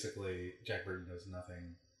 And basically, Jack Burton does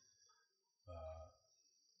nothing.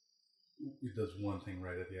 He does one thing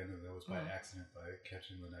right at the end, and that was by accident, by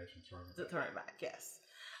catching the knife and throwing it back. Throwing it back, yes.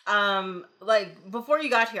 Like, before you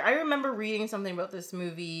got here, I remember reading something about this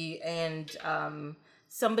movie, and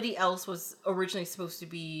somebody else was originally supposed to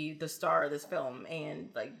be the star of this film,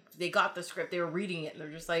 and, like, they got the script, they were reading it, and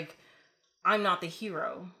they're just like, I'm not the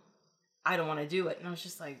hero. I don't want to do it. And I was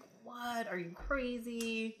just like, what? Are you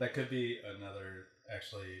crazy? That could be another,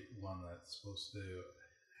 actually, one that's supposed to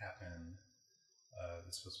happen.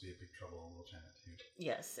 It's supposed to be a Big Trouble in Little China too.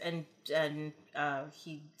 Yes, and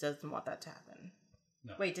he doesn't want that to happen.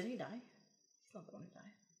 No. Wait, did he die? He's not the one who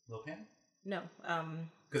died. Lopan? No.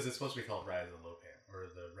 Because it's supposed to be called Rise of Lopan, or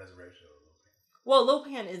the Resurrection of Lopan. Well,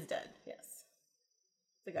 Lopan is dead. Yes,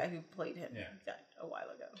 the guy who played him died a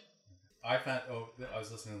while ago. I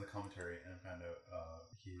was listening to the commentary and I found out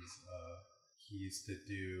he used to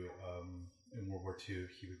do in World War II.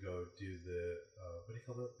 He would go do the what do you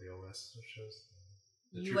call it? The OS shows.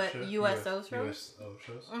 USO shows? USO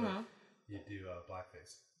shows. Mm-hmm. He'd do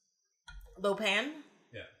blackface. Lopan?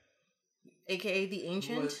 Yeah. aka the Who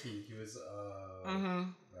Ancient. was he? He was Mm-hmm.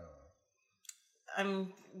 no.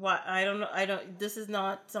 I don't know. I don't. This is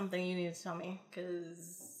not something you need to tell me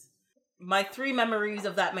because my 3 memories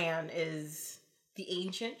of that man is the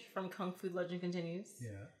Ancient from Kung Fu Legend Continues.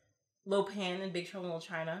 Yeah. Lo Pan in Big Trouble in Little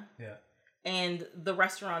China. Yeah. And the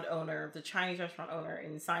restaurant owner, the Chinese restaurant owner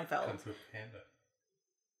in Seinfeld. Kung Fu Panda.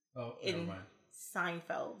 Oh, in never mind.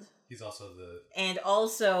 Seinfeld. He's also And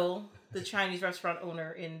also the Chinese restaurant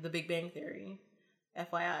owner in The Big Bang Theory.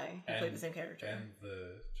 FYI, he played the same character. And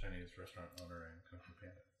the Chinese restaurant owner in Kung Fu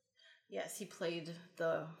Panda. Yes,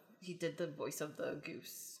 he did the voice of the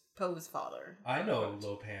goose, Poe's father. I know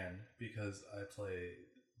Lo Pan because I play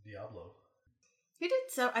Diablo. He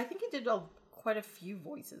did I think he did quite a few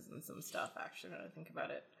voices and some stuff, actually, when I think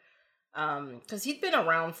about it. Because he'd been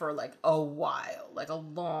around for like a while, like a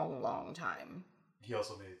long, long time. He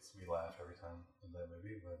also makes me laugh every time in that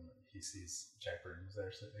movie when he sees Jack Burns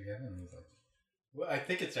there again, and he's like, well, I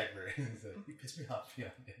think it's Jack Burns. He's like, he pissed me off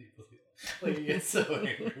beyond any belief. Like, he gets so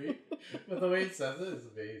angry. But the way he says it is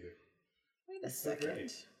amazing. Wait a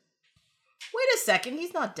second. Wait a second,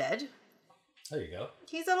 he's not dead. There you go.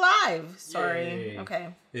 He's alive. Sorry. Yay.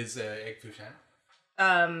 Okay. Is Egg Foo Shan?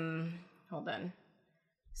 Hold on.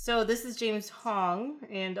 So this is James Hong,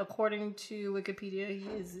 and according to Wikipedia, he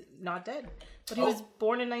is not dead. But he was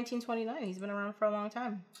born in 1929. He's been around for a long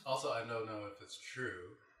time. Also, I don't know if it's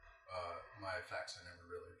true. My facts are never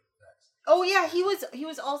really facts. Oh yeah, he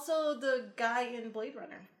was also the guy in Blade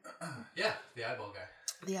Runner. Yeah, the eyeball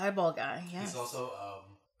guy. The eyeball guy. Yeah. He's also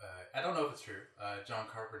I don't know if it's true. John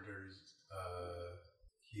Carpenter's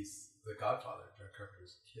he's the godfather of John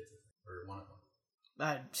Carpenter's kids, I think, or one of them.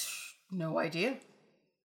 I had no idea.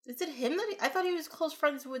 Is it him that I thought he was close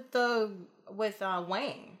friends with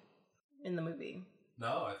Wang in the movie?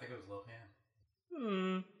 No, I think it was Lo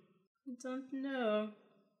Pan. I don't know.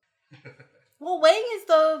 Well, Wang is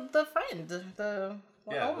the friend.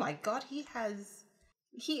 Oh my god,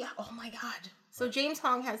 oh my god. So James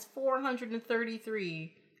Hong has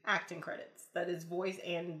 433 acting credits. That is voice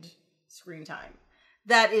and screen time.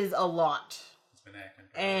 That is a lot. He's been acting.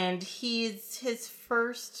 And he's his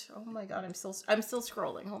first. Oh my god, I'm still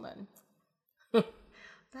scrolling. Hold on.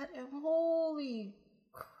 Holy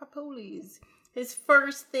crapolies. His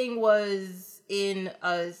first thing was in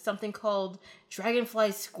something called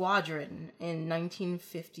Dragonfly Squadron in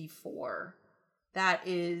 1954. That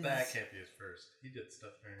can't be his first. He did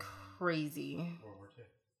stuff during crazy. World War II.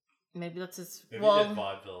 Maybe that's his. Maybe he did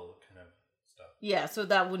vaudeville kind of stuff. Yeah, so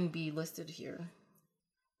that wouldn't be listed here.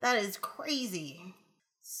 That is crazy.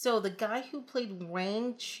 So the guy who played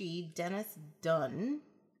Wang Chi, Dennis Dunn.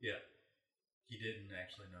 Yeah. He didn't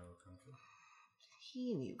actually know Kung Fu.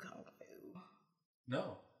 He knew Kung Fu.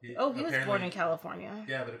 No. He was born in California.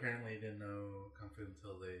 Yeah, but apparently he didn't know Kung Fu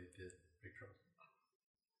until they did Big Trouble.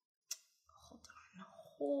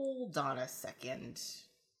 Hold on a second.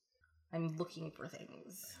 I'm looking for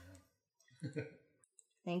things.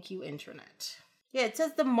 Thank you, Internet. Yeah, it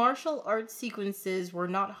says the martial arts sequences were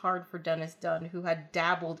not hard for Dennis Dunn, who had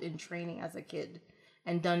dabbled in training as a kid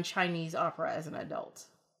and done Chinese opera as an adult.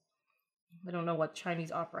 I don't know what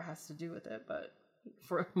Chinese opera has to do with it, but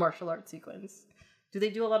for a martial arts sequence. Do they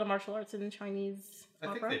do a lot of martial arts in Chinese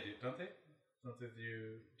opera? I think they do, don't they? Don't they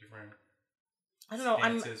do different I don't know.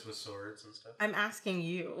 stances with swords and stuff? I'm asking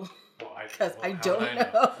you. Because I don't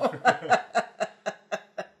know.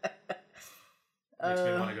 Makes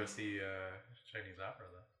me want to go see Chinese opera,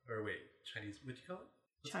 though. Or wait, Chinese, what do you call it?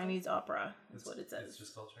 What's Chinese opera is what it says. It's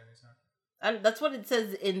just called Chinese opera? And that's what it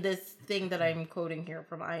says in this thing that I'm quoting here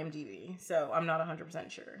from IMDb. So I'm not 100%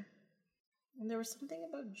 sure. And there was something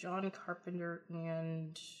about John Carpenter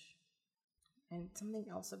and something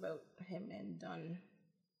else about him and Dunn.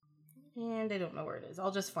 And I don't know where it is.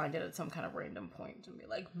 I'll just find it at some kind of random point and be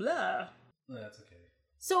like, blah. That's okay.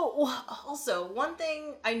 So, also, one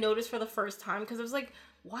thing I noticed for the first time, because I was like,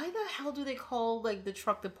 why the hell do they call, like, the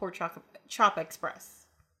truck the Pork Chop Express?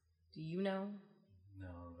 Do you know? No,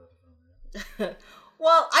 that's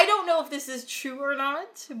Well, I don't know if this is true or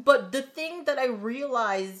not, but the thing that I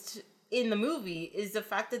realized in the movie is the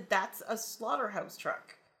fact that that's a slaughterhouse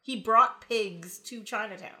truck. He brought pigs to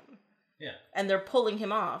Chinatown. Yeah. And they're pulling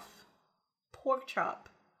him off. Pork Chop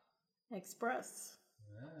Express.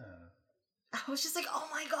 Yeah. I was just like, oh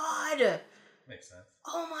my god. Makes sense.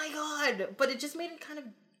 Oh my god. But it just made it kind of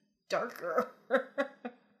darker.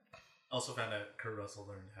 Also found out Kurt Russell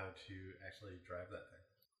learned how to actually drive that thing.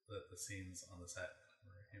 The scenes on the set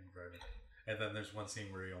were him driving. And then there's one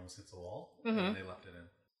scene where he almost hits a wall, and they left it in.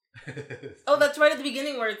 Oh, that's right at the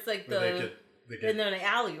beginning where it's like they get in an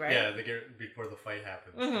alley, right? Yeah, they get before the fight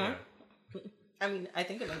happens. Mm-hmm. Yeah. I mean, I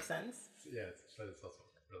think it makes sense. but it's also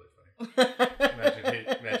really funny.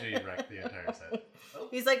 Imagine he wrecked the entire set. Oh.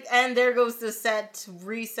 He's like, and there goes the set,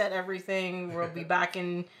 reset everything. We'll be back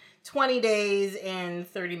in 20 days and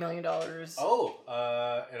 $30 million. Oh,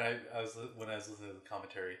 and I was when I was listening to the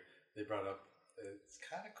commentary, they brought up it's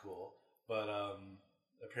kind of cool, but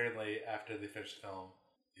apparently after they finished the film,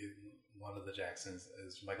 one of the Jacksons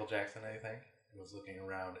is Michael Jackson, I think, was looking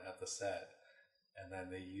around at the set, and then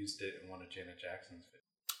they used it in one of Janet Jackson's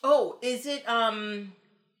videos. Oh, is it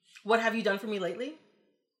What Have You Done For Me Lately?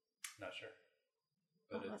 Not sure,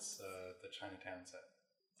 but it's the Chinatown set.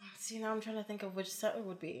 See, now I'm trying to think of which set it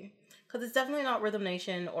would be. Because it's definitely not Rhythm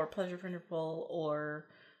Nation or Pleasure for Nipple or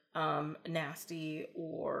Nasty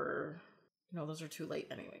or... No, those are too late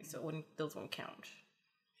anyway, so those won't count.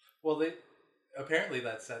 Well, apparently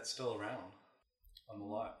that set's still around on the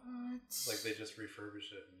lot. What? Like they just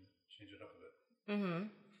refurbished it and changed it up a bit.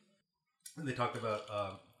 Mm-hmm. And they talked about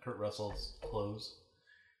Kurt Russell's clothes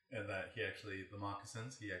and that the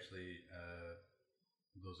moccasins,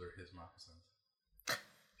 those are his moccasins.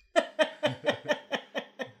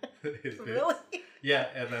 Really? Yeah,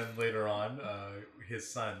 and then later on,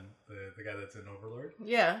 his son, the guy that's in Overlord,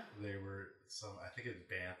 yeah, they were I think it's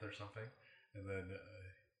Banff or something, and then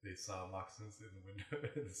they saw moccasins in the window,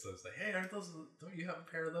 and the son's like, "Hey, don't you have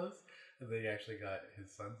a pair of those?" And they actually got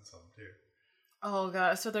his son some too. Oh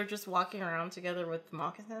god, so they're just walking around together with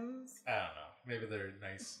moccasins? I don't know. Maybe they're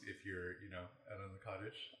nice if you're, out in the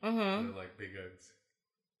cottage. Mm-hmm. They're like big Uggs,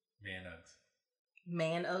 man Uggs.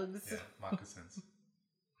 Man Uggs? Yeah, moccasins.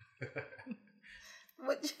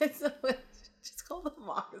 What? Just call them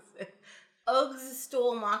moccasins. Uggs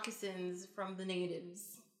stole moccasins from the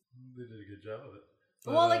natives. They did a good job of it.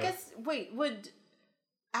 But, well, I guess, would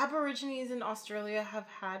Aborigines in Australia have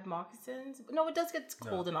had moccasins? No, it does get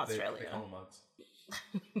cold in Australia. They call them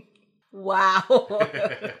Uggs. Wow.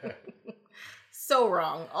 So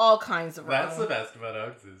wrong. All kinds of wrong. That's the best about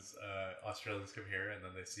Uggs is Australians come here and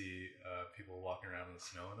then they see people walking around in the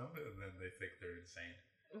snow in them and then they think they're insane.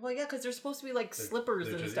 Well, yeah, because they're supposed to be like slippers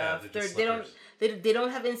and just, stuff. Yeah, they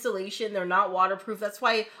don't have insulation. They're not waterproof. That's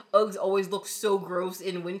why Uggs always look so gross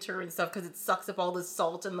in winter and stuff because it sucks up all the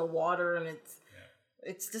salt in the water and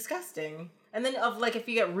it's disgusting. And then if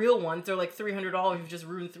you get real ones, they're like $300. You've just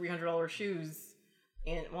ruined $300 shoes.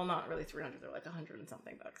 And well, not really 300. They're like 100 and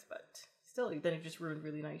something bucks, but still, then you've just ruined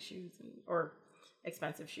really nice shoes or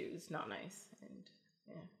expensive shoes. Not nice. And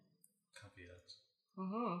yeah, comfy Uggs.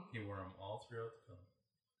 Mm-hmm. He wore them all throughout the film.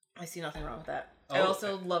 I see nothing wrong with that. I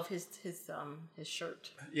also love his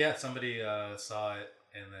shirt. Yeah, somebody saw it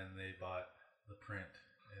and then they bought the print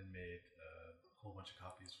and made a whole bunch of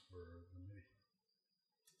copies for the movie,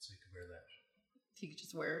 so you could wear that. You could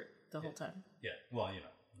just wear it the whole time. Yeah, well, a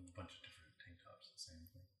bunch of different tank tops, the same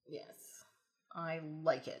thing. Yes, I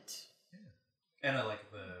like it. Yeah, and I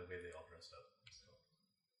like the way they all dressed up.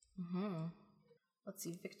 Mm-hmm. Let's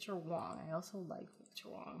see, Victor Wong. I also like Victor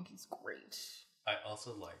Wong. He's great. I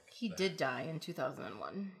also like... He did die in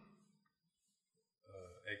 2001.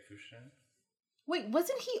 Egg Fushan? Wait,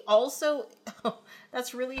 wasn't he also... Oh,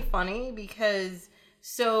 that's really funny because...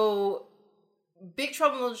 So, Big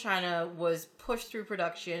Trouble in Little China was pushed through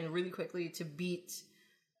production really quickly to beat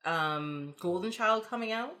Golden Child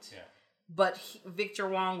coming out. Yeah. But Victor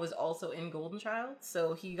Wong was also in Golden Child,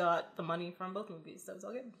 so he got the money from both movies, so it was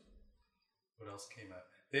all good. What else came out?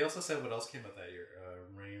 They also said what else came out that year.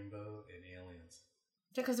 Rainbow and Aliens.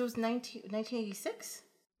 Yeah, because it was 1986,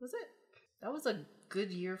 was it? That was a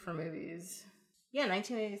good year for movies. Yeah,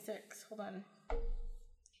 1986. Hold on.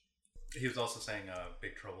 He was also saying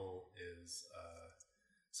Big Trouble is...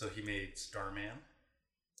 so he made Starman,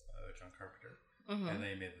 John Carpenter, and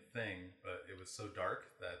they made The Thing, but it was so dark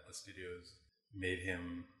that the studios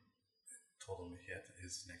told him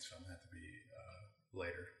his next film had to be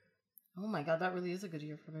lighter. Oh my god, that really is a good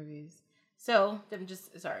year for movies. So, I'm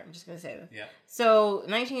just going to say this. Yeah. So,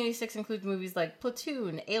 1986 includes movies like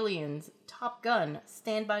Platoon, Aliens, Top Gun,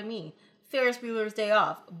 Stand By Me, Ferris Bueller's Day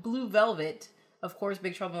Off, Blue Velvet, of course,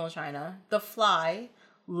 Big Trouble in Little China, The Fly,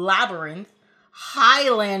 Labyrinth,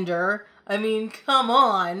 Highlander, I mean, come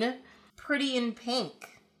on, Pretty in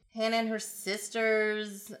Pink, Hannah and Her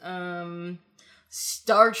Sisters,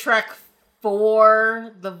 Star Trek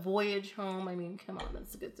 4, The Voyage Home, I mean, come on,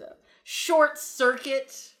 that's good stuff. Short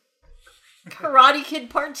Circuit, Karate Kid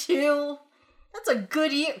Part 2. That's a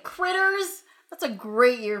good year. Critters. That's a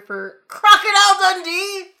great year for Crocodile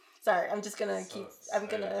Dundee. Sorry, I'm just gonna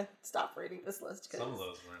gonna stop reading this list. Some of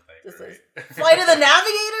those weren't that great. Flight of the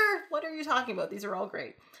Navigator. What are you talking about? These are all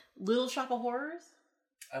great. Little Shop of Horrors.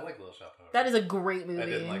 I like Little Shop of Horrors. That is a great movie. I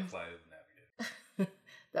didn't like Flight of the Navigator.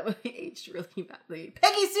 That movie aged really badly.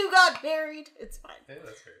 Peggy Sue got married. It's fine. Hey,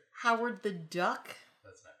 that's great. Howard the Duck.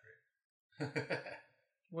 That's not great.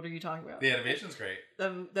 What are you talking about? The animation's great. The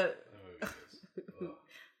movie is,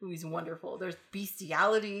 movie's wonderful. There's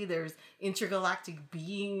bestiality. There's intergalactic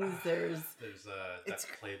beings. There's that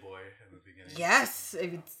Playboy in the beginning. Yes,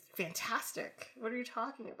 it's fantastic. What are you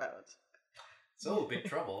talking about? So Big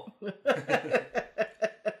Trouble.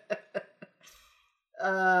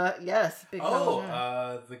 Yes, Big Trouble.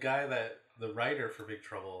 The writer for Big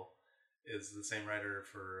Trouble is the same writer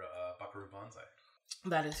for Buckaroo Banzai.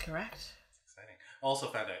 That is correct. It's exciting. Also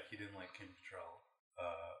found out he didn't like Kim Cattrall,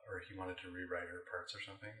 or he wanted to rewrite her parts or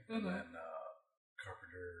something, and then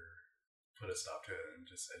Carpenter put a stop to it and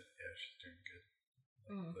just said, "Yeah, she's doing good.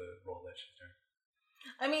 The role that she's doing."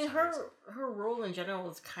 I mean, her role in general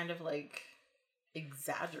is kind of like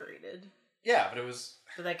exaggerated. Yeah, but it was.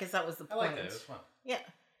 But I guess that was the point. I liked it. It was fun. Yeah.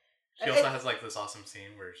 She also has like this awesome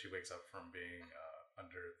scene where she wakes up from being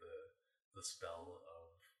under the spell of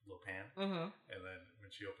Lopan, and then when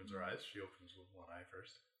she opens her eyes, she opens with one eye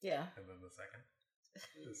first. Yeah. And then the second.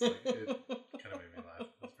 It's like, it kind of made me laugh.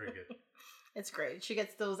 It's pretty good. It's great. She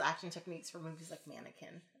gets those action techniques from movies like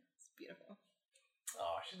Mannequin. It's beautiful.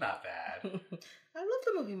 Oh, she's not bad. I love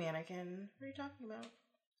the movie Mannequin. What are you talking about?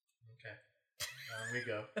 Okay. On we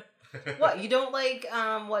go. What, you don't like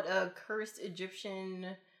a cursed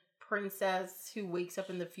Egyptian princess who wakes up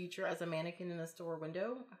in the future as a mannequin in a store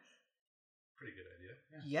window? Pretty good idea.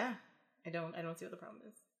 Yeah. I don't see what the problem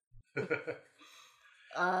is.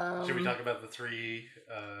 Should we talk about the three?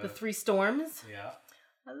 The three storms. Yeah.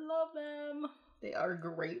 I love them. They are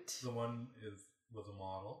great. The one was a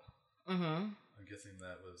model. I'm guessing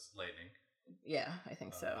that was lightning. Yeah, I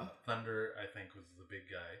think so. Thunder, I think, was the big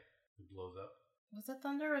guy who blows up. Was that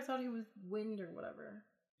Thunder? I thought he was Wind or whatever.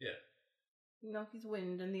 Yeah. No, he's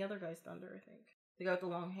Wind, and the other guy's Thunder, I think. The guy with the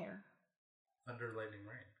long hair. Thunder, lightning,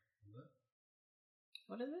 rain. Is it?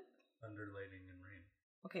 What is it? Thunder, lightning, and rain.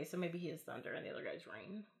 Okay, so maybe he is Thunder and the other guy's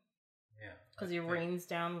Rain. Yeah. Because he rains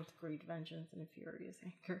down with great vengeance and furious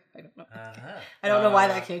anger. I don't know. Uh-huh. I don't know why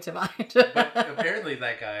that came to mind. But apparently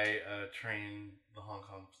that guy trained the Hong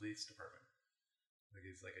Kong Police Department. Like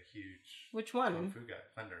he's like a huge... Which one? Kung Fu guy.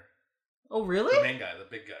 Thunder. Oh, really? The main guy, the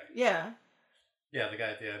big guy. Yeah. Yeah, the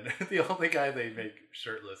guy at the end. The only guy they make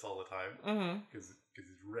shirtless all the time. Because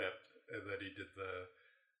he's ripped. And then he did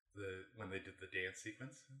when they did the dance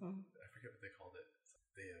sequence. I forget what they called it.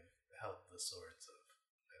 They have held the swords of...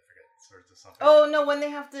 Swords of something. Oh, no, when they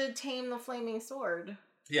have to tame the flaming sword.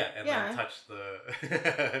 Yeah, and then touch the...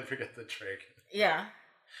 I forget the trick. Yeah.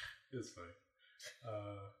 It was funny.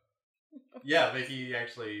 Yeah, but he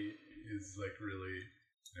actually is like really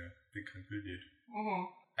big kung fu dude.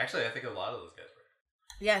 Actually, I think a lot of those guys were.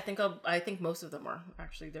 Yeah, I think most of them were.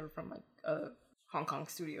 Actually, they were from like Hong Kong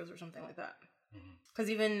studios or something like that. Because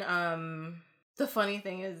even the funny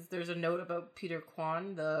thing is, there's a note about Peter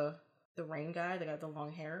Kwan, the rain guy, the guy with the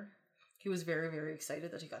long hair. He was very, very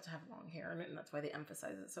excited that he got to have long hair in it, and that's why they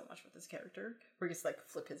emphasize it so much with his character, where he just like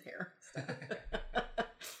flip his hair.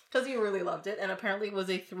 Because he really loved it, and apparently it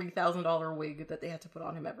was a $3,000 wig that they had to put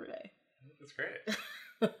on him every day. That's great.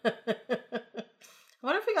 I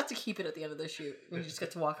wonder if we got to keep it at the end of the shoot. We just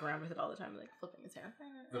get to walk around with it all the time, like flipping his hair.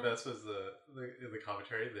 The best was in the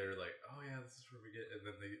commentary. They were like, "Oh yeah, this is where we get," and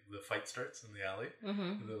then the fight starts in the alley,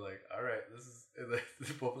 and they're like, "All right, this is," and then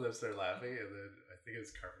both of them start laughing, and then I think it was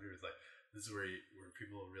Carpenter was like, "This is where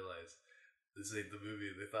people realize this ain't the movie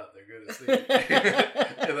they thought they're gonna see,"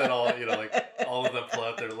 and then all of them pull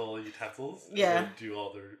out their little utensils, and do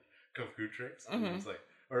all their kung fu tricks, and it's like,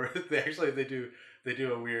 or they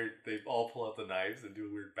do a weird, they all pull out the knives and do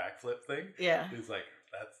a weird backflip thing. Yeah, it's like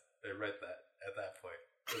they're right at that point.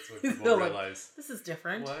 That's when people realize this is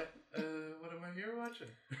different. What am I here watching?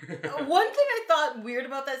 One thing I thought weird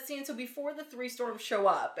about that scene, so before the three storms show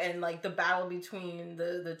up and like the battle between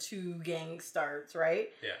the two gangs starts,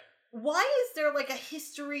 right? Yeah. Why is there like a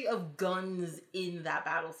history of guns in that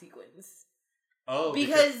battle sequence? Oh,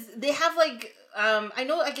 because they have like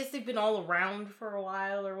I guess they've been all around for a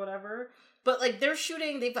while or whatever. But, like, they're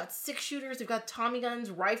shooting, they've got 6 shooters, they've got Tommy guns,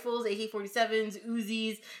 rifles, AK-47s,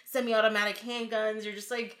 Uzis, semi-automatic handguns. You're just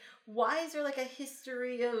like, why is there, like, a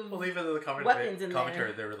history of even in the weapons in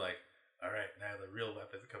commentary, they were like, all right, now the real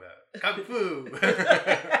weapons come out. Kung Fu!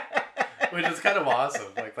 Which is kind of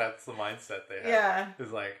awesome. Like, that's the mindset they have. Yeah.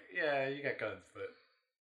 It's like, yeah, you got guns, but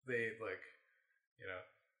they, like,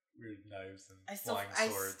 weird knives and flying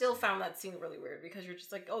swords. I still found that scene really weird because you're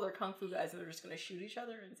just like, oh, they're Kung Fu guys and they're just going to shoot each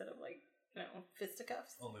other instead of, like,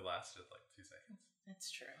 fisticuffs. Only lasted like 2 seconds. That's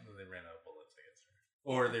true. And then they ran out of bullets against her.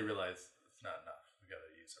 Or they realized it's not enough. We gotta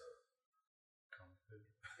use our kung fu.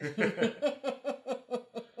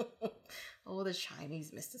 Oh, the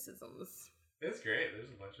Chinese mysticisms. It's great.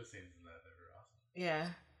 There's a bunch of scenes in that are awesome.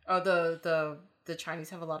 Yeah. Oh, the Chinese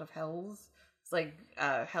have a lot of hells. It's like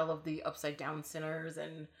hell of the upside down sinners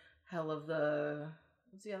and hell of the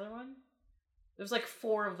what's the other one? There's like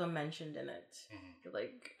 4 of them mentioned in it. Mm-hmm.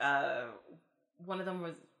 Like one of them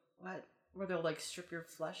was what? Where they'll like strip your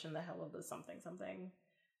flesh in the hell of the something.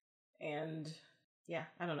 And yeah,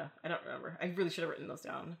 I don't know. I don't remember. I really should have written those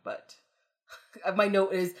down, but my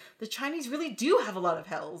note is the Chinese really do have a lot of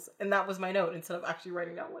hells, and that was my note instead of actually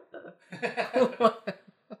writing down what the.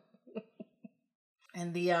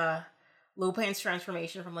 And the Lopan's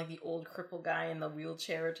transformation from like the old crippled guy in the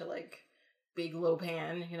wheelchair to like big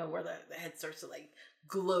Lopan, you know, where the head starts to like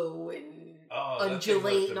glow and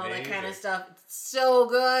undulate and all that kind of stuff. It's so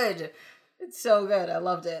good. It's so good. I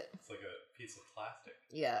loved it. It's like a piece of plastic.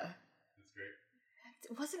 Yeah. It's great.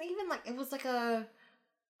 It wasn't even like, it was like a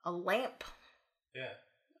lamp. Yeah.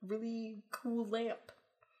 Really cool lamp.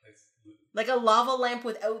 Nice. Like a lava lamp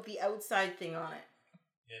without the outside thing on it.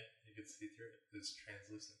 Yeah, you can see through it. It's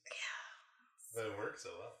translucent. Yeah. But it worked so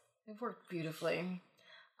well. It worked beautifully.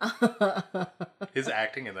 His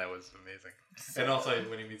acting in that was amazing. So and also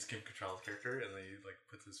when he meets Kim Cattrall's character and then he like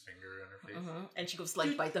puts his finger on her face. Mm-hmm. And she goes to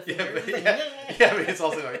like bite the finger. But it's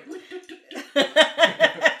also like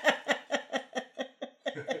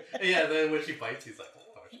yeah, then when she bites he's like,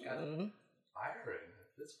 oh, she got fire in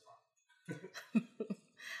this one.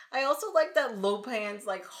 I also like that Lopan's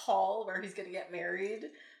like hall where he's gonna get married.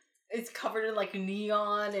 It's covered in like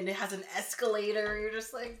neon and it has an escalator. You're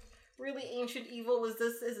just like, really ancient evil? Is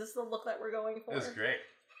this the look that we're going for? It was great.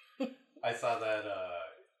 I saw that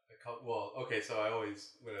so I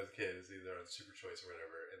always, when I was a kid, it was either on Super Choice or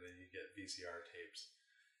whatever, and then you get VCR tapes,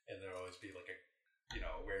 and there'll always be like a,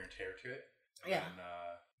 wear and tear to it. And yeah. then,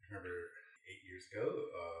 I remember 8 years ago,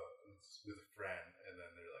 with a friend, and then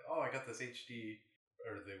they're like, oh, I got this HD,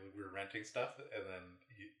 or we were renting stuff, and then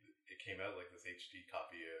it came out like this HD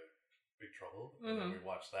copy of Big Trouble, and then we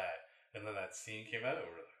watched that, and then that scene came out, and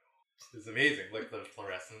we're like, it's amazing, like the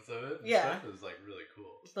fluorescence of it. Yeah, stuff. It was like really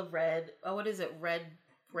cool. The red. Oh, what is it? Red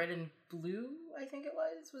and blue. I think it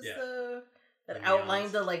was that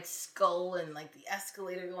outlined the like skull and like the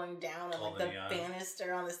escalator going down and all like the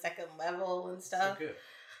banister on the second level and stuff. So good.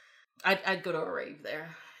 I'd go to a rave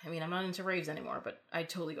there. I mean, I'm not into raves anymore, but I'd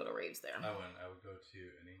totally go to raves there. I would go to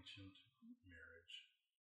an ancient marriage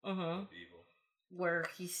of evil, where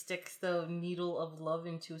he sticks the needle of love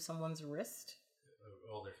into someone's wrist.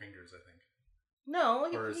 All their fingers, I think. No,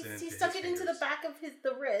 he stuck it into the back of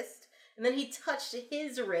the wrist, and then he touched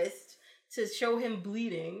his wrist to show him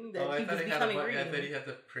bleeding that he was becoming green. I thought he had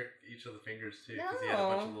to prick each of the fingers too, because he had a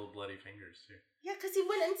bunch of little bloody fingers too. Yeah, because he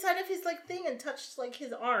went inside of his like thing and touched like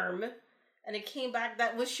his arm, and it came back.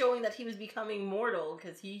 That was showing that he was becoming mortal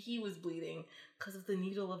because he was bleeding because of the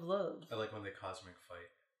needle of love. I like when they cosmic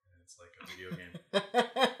fight, and it's like a video game.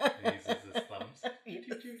 And he uses his thumbs.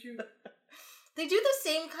 They do the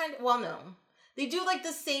same kind of, well, no. They do like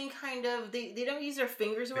the same kind of, they don't use their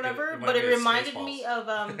fingers or whatever, but it reminded me of,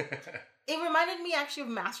 it reminded me actually of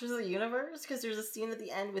Masters of the Universe, because there's a scene at the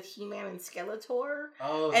end with He-Man and Skeletor,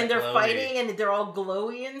 and they're fighting and they're all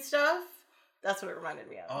glowy and stuff. That's what it reminded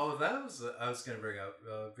me of. Oh, that was, I was going to bring up,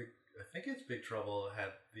 I think it's Big Trouble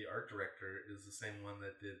had, the art director is the same one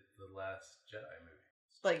that did the Last Jedi movie.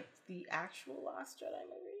 Like the actual Last Jedi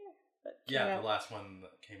movie? The last one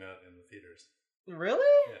that came out in the theaters. Really?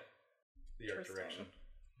 Yeah. The art direction.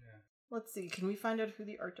 Yeah. Let's see. Can we find out who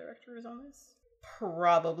the art director is on this?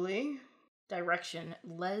 Probably. Direction.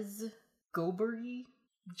 Les Goberge.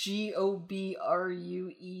 Gobruegge.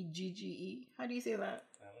 How do you say that?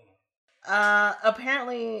 I don't know.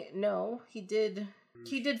 Apparently, no. He did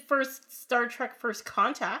first Star Trek First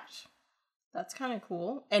Contact. That's kind of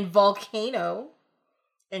cool. And Volcano.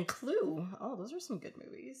 And Clue. Oh, those are some good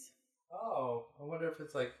movies. Oh, I wonder if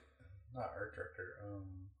it's like, not art director,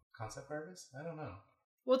 concept artist? I don't know.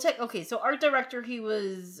 Well, so art director, he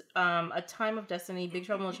was A Time of Destiny, Big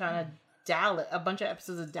Trouble in China, Dallas, a bunch of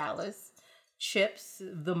episodes of Dallas, Chips,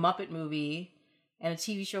 The Muppet Movie, and a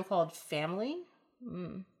TV show called Family.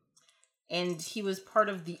 And he was part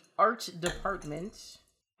of the art department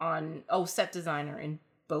on, set designer in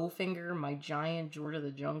Bowfinger, My Giant, George of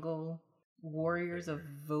the Jungle, Warriors of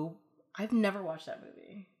Vogue. I've never watched that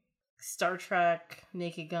movie. Star Trek,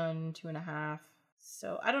 Naked Gun, 2.5.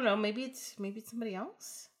 So I don't know. Maybe it's somebody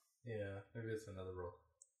else. Yeah, maybe it's another role.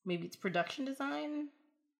 Maybe it's production design.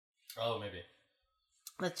 Oh, maybe.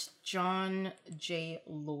 That's John J.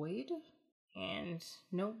 Lloyd, and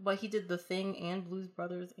no, but he did The Thing and Blues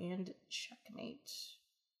Brothers and Checkmate.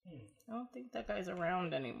 I don't think that guy's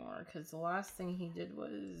around anymore because the last thing he did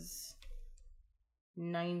was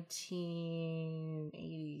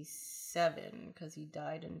 1987 because he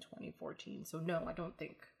died in 2014. So no, I don't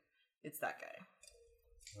think it's that guy.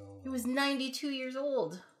 He was 92 years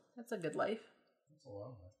old. That's a good life. That's a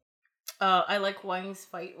long life. I like Wang's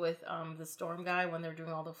fight with the Storm guy when they're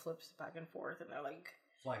doing all the flips back and forth and they're like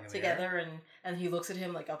Flying in together and he looks at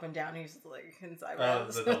him like up and down. He's like his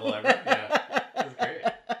eyebrows. Oh, the double eyebrow. Yeah, that's great.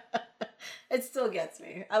 It still gets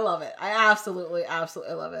me. I love it. I absolutely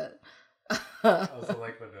love it. I also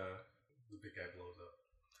like when the big guy blows up.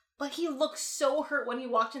 But he looks so hurt when he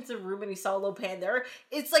walked into the room and he saw Lo Pan there.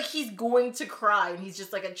 It's like he's going to cry and he's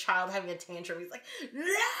just like a child having a tantrum. He's like,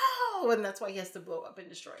 no! And that's why he has to blow up and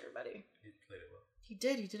destroy everybody. He played it well. He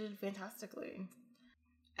did it fantastically.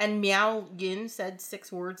 And Miao Yin said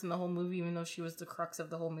 6 words in the whole movie, even though she was the crux of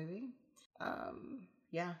the whole movie.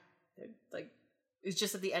 Yeah. Like, it's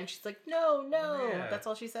just at the end, she's like, no. Yeah. That's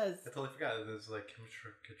all she says. I totally forgot. There's like Kim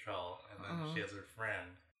Cattrall, and then she has her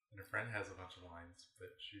friend. And her friend has a bunch of lines, but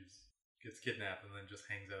gets kidnapped and then just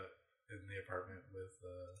hangs out in the apartment with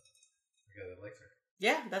the guy that likes her.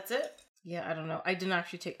 Yeah, that's it. Yeah, I don't know. I didn't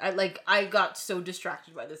actually I got so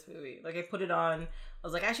distracted by this movie. Like, I put it on. I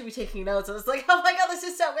was like, I should be taking notes. I was like, oh my god, this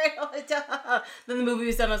is so great. Then the movie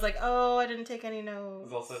was done. I was like, oh, I didn't take any notes.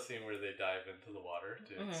 There's also a scene where they dive into the water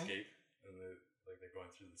to escape, and they're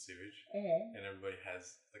going through the sewage, and everybody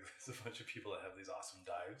has there's a bunch of people that have these awesome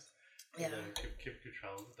dives. Yeah. And then Kim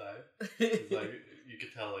Cattrall's dive. It's like you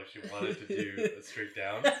could tell she wanted to do a straight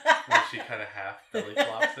down, and she kind of half belly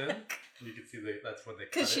flops in. You could see that's when they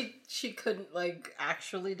cut because she couldn't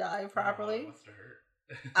actually dive properly. It must have hurt.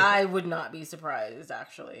 I would not be surprised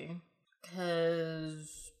actually,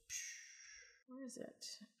 because where is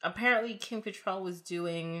it? Apparently, Kim Cattrall was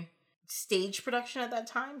doing stage production at that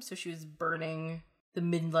time, so she was burning the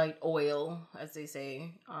midnight oil, as they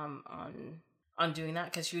say, on doing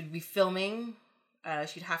that, because she would be filming.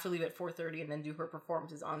 She'd have to leave at 4:30 and then do her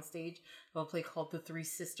performances on stage of a play called The Three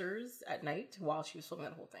Sisters at night while she was filming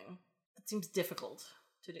that whole thing. That seems difficult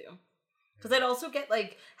to do. Because I'd also get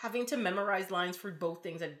having to memorize lines for both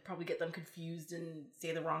things. I'd probably get them confused and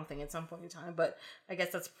say the wrong thing at some point in time. But I guess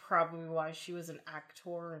that's probably why she was an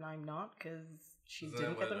actor and I'm not, because she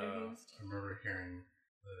didn't get them confused. I remember hearing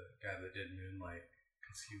the guy that did Moonlight,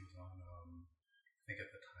 because he was on, I think at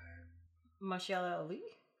the time, Mahershala Ali?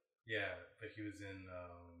 Yeah, but he was in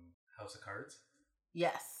House of Cards.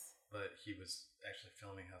 Yes. But he was actually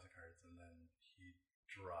filming House of Cards, and then he'd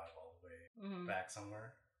drive all the way back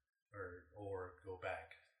somewhere, or go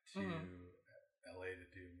back to LA to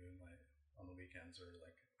do Moonlight on the weekends, or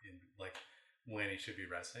when he should be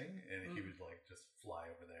resting, and he would just fly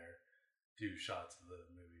over there, do shots of the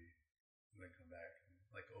movie, and then come back,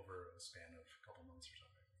 over a span of a couple months or something.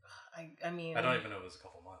 I mean, I don't even know if it was a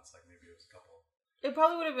couple months. Maybe it was a couple. It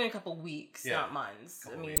probably would have been a couple weeks, not months.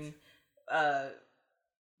 I mean,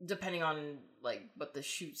 depending on what the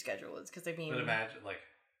shoot schedule is, because I mean, but imagine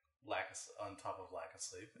on top of lack of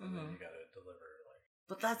sleep, and then you gotta deliver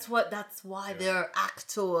But that's why they're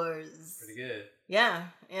actors. Pretty good. Yeah.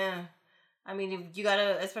 I mean, you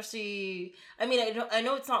gotta, especially. I mean, I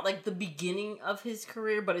know it's not the beginning of his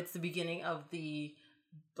career, but it's the beginning of the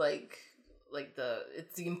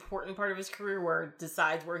it's the important part of his career where it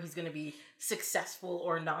decides where he's going to be successful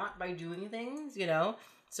or not by doing things,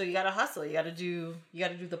 so you got to hustle, you got to do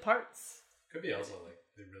the parts. Could be also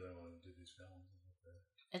they really want to do these films.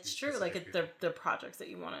 It's true, they're projects that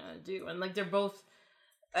you want to do, and they're both.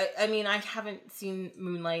 I mean, I haven't seen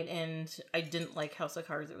Moonlight, and I didn't like House of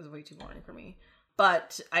Cards. It was way too boring for me.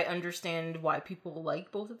 But I understand why people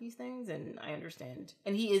like both of these things, and I understand.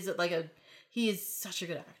 And he is he is such a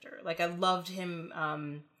good actor. I loved him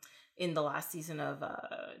in the last season of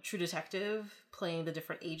True Detective, playing the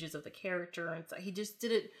different ages of the character, and he just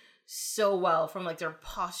did it so well, from their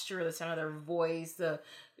posture, the sound of their voice, the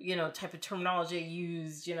type of terminology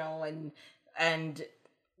used, and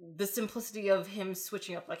the simplicity of him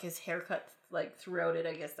switching up his haircut throughout it.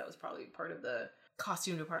 I guess that was probably part of the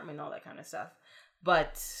costume department and all that kind of stuff.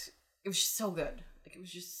 But it was just so good. It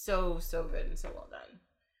was just so good and so well done.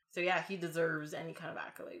 So yeah, he deserves any kind of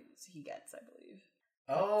accolades he gets, I believe.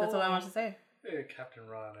 Oh, that's all I want to say. Yeah, Captain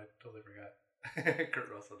Ron, I totally forgot.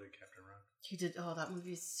 Kurt Russell did Captain Ron. He did. Oh, that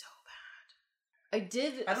movie is so bad. I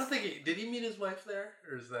don't think did he meet his wife there,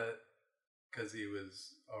 or is that because he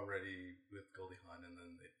was already with Goldie Hawn and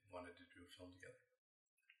then they wanted to do a film together?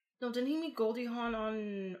 No, didn't he meet Goldie Hawn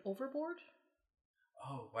on Overboard?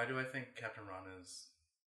 Oh, why do I think Captain Ron is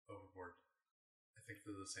Overboard? I think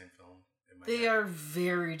they're the same film. They are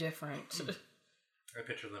very different. I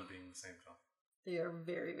picture them being the same film. They are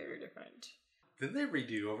very, very different. Did they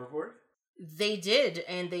redo Overboard? They did,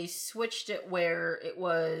 and they switched it where it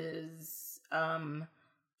was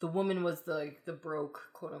the woman was the broke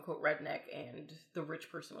quote unquote redneck, and the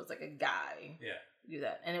rich person was like a guy. Yeah. Do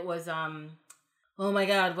that, and it was oh my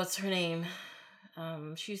god, what's her name?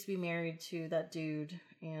 She used to be married to that dude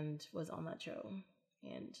and was on that show,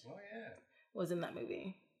 and was in that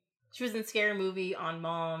movie. She was in Scary Movie on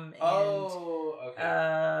Mom. And, okay.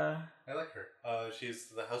 I like her. She's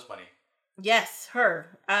the house bunny. Yes,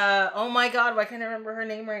 her. Oh my god, why can't I remember her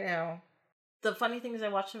name right now? The funny thing is I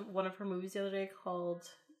watched one of her movies the other day called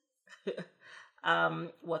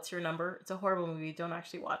What's Your Number? It's a horrible movie. Don't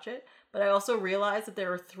actually watch it. But I also realized that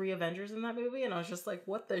there are 3 Avengers in that movie, and I was just like,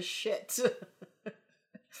 what the shit?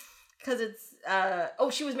 Because it's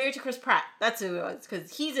she was married to Chris Pratt. That's who it was,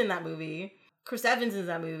 because he's in that movie. Chris Evans is in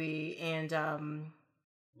that movie, and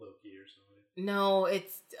Loki or something. No,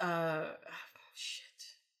 it's shit.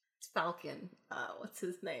 It's Falcon. What's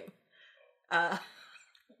his name? Why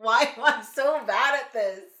am I so bad at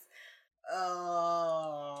this?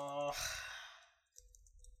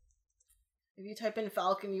 If you type in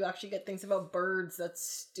Falcon, you actually get things about birds. That's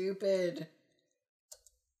stupid.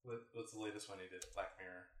 What's the latest one he did? Black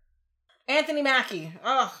Mirror. Anthony Mackie.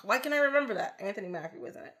 Oh, why can I remember that? Anthony Mackie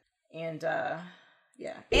was in it. And,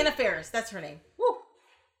 yeah. Anna Faris. That's her name. Woo!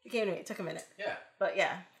 It came to me. It took a minute. Yeah. But,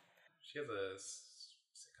 yeah. She has a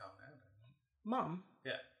sitcom now. Mom.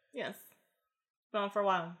 Yeah. Yes. Been on for a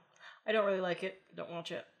while. I don't really like it. Don't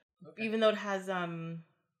watch it. Okay. Even though it has,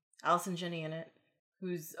 Allison Janney in it,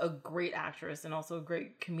 who's a great actress and also a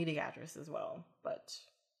great comedic actress as well. But,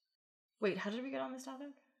 wait, how did we get on this topic?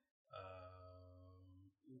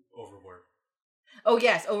 Overboard. Oh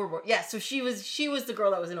yes, Overboard. Yes, so she was the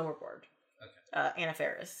girl that was in Overboard. Okay. Anna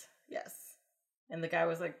Faris. Yes, and the guy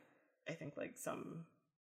was like, I think like some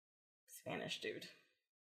Spanish dude.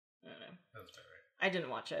 I don't know. That's about right. I didn't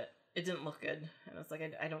watch it. It didn't look good, and I was like,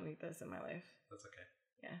 I don't need this in my life. That's okay.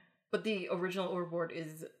 Yeah, but the original Overboard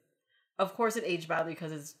is, of course, it aged badly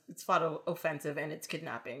because it's fought offensive and it's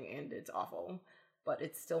kidnapping and it's awful, but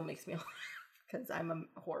it still makes me laugh because I'm a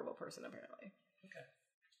horrible person apparently.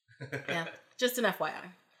 Yeah, just an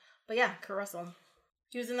FYI. But yeah, Kurt Russell.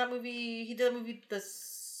 He was in that movie. He did a movie, The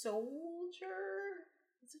Soldier.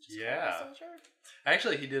 Is it just called The Soldier?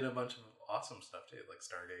 Actually, he did a bunch of awesome stuff too, like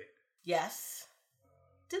Stargate. Yes.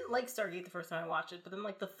 Didn't like Stargate the first time I watched it, but then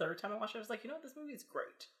like the third time I watched it, I was like, you know what, this movie is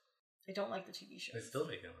great. I don't like the TV show. They still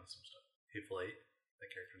making awesome stuff. Hateful Eight.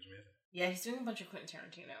 That character's amazing. Yeah, he's doing a bunch of Quentin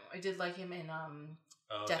Tarantino. I did like him in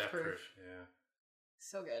Death Proof. Yeah.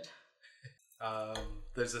 So good.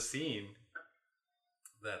 There's a scene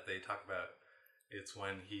that they talk about. It's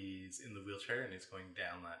when he's in the wheelchair and he's going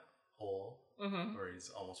down that hole, where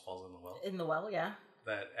he's almost falls in the well. In the well, yeah.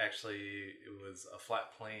 That actually it was a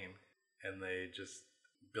flat plane, and they just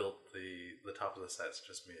built the top of the sets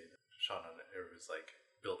just made shot on it. It was like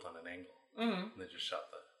built on an angle, and they just shot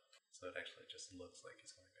so it actually just looks like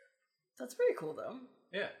he's going down. That's pretty cool, though.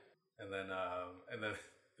 Yeah, and then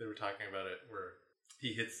they were talking about it where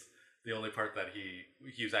he hits. The only part that he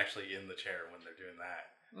was actually in the chair when they're doing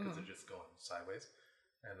that because they're just going sideways,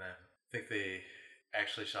 and then I think they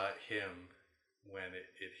actually shot him when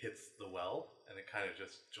it hits the well and it kind of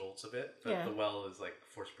just jolts a bit. But the well is like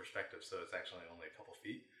forced perspective, so it's actually only a couple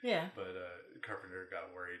feet. Yeah. But Carpenter got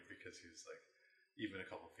worried because he was like, even a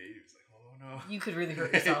couple feet, he was like, oh no, you could really hurt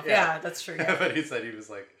yourself. Yeah, that's true. Yeah. But he said he was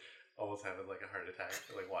like almost having like a heart attack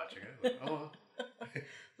like watching it. Like, oh.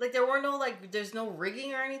 Like there were no there's no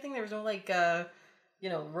rigging or anything. There was no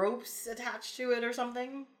ropes attached to it or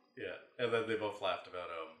something. Yeah, and then they both laughed about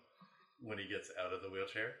when he gets out of the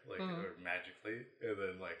wheelchair, or magically, and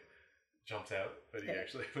then jumps out. But he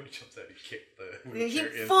actually, when he jumps out, he kicked the wheelchair.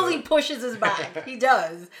 He fully pushes his back. He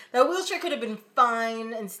does. That wheelchair could have been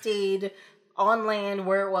fine and stayed on land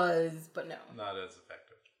where it was, but no, not as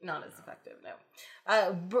effective. Not as effective. No.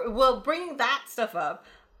 Well, bringing that stuff up.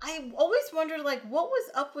 I always wondered, what was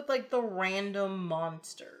up with, the random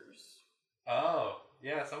monsters? Oh,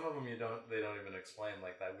 yeah, some of them they don't even explain,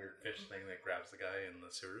 that weird fish thing that grabs the guy in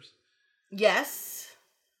the sewers. Yes.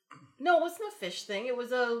 No, it wasn't a fish thing. It was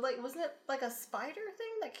wasn't it, a spider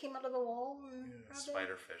thing that came out of the wall?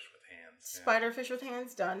 Spider fish with hands. Spider fish with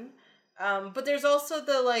hands, done. But there's also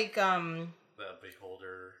the, the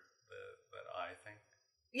beholder, that eye thing.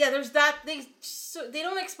 Yeah, there's that. They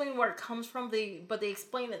don't explain where it comes from. But they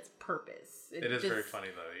explain its purpose. It is very funny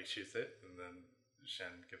though. He shoots it, and then Shen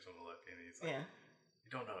gives him a look, and he's like, "You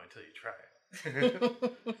don't know until you try."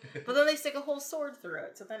 But then they stick a whole sword through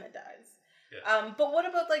it, so then it dies. Yeah. But what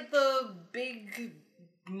about the big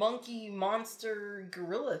monkey monster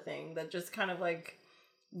gorilla thing that just kind of like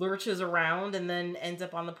lurches around and then ends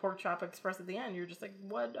up on the Pork Chop Express at the end. You're just like,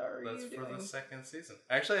 what are you doing? That's for the second season.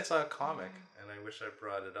 Actually, I saw a comic, and I wish I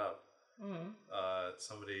brought it up.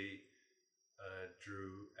 Somebody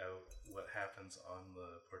drew out what happens on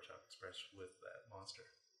the Pork Chop Express with that monster.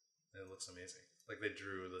 And it looks amazing. Like, they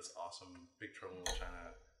drew this awesome Big Trouble in Little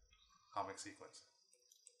China comic sequence.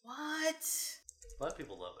 What? A lot of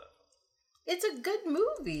people love that. It's a good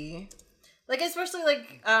movie. Like, especially,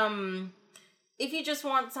 like, if you just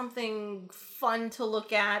want something fun to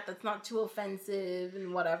look at that's not too offensive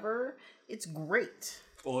and whatever, it's great.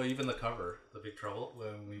 Well, even the cover, The Big Trouble,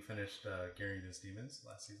 when we finished Gary and His Demons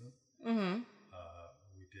last season,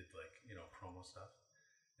 we did, like, promo stuff.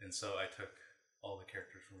 And so I took all the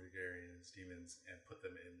characters from Gary and His Demons and put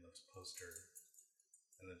them in this poster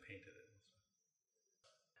and then painted it.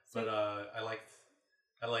 But I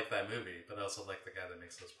like that movie, but I also like the guy that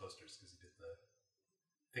makes those posters because he did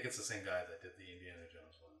I think it's the same guy that did the Indiana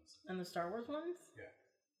Jones ones. And the Star Wars ones? Yeah.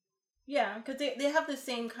 Yeah, because they have the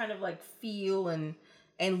same kind of like feel and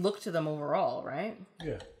look to them overall, right?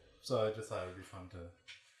 Yeah. So I just thought it would be fun to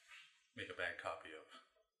make a bad copy of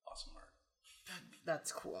awesome art.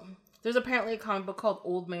 That's cool. There's apparently a comic book called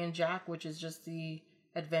Old Man Jack, which is just the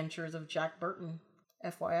adventures of Jack Burton.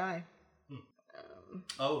 FYI.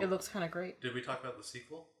 It looks kind of great. Did we talk about the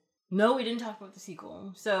sequel? No, we didn't talk about the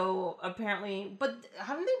sequel. So apparently, but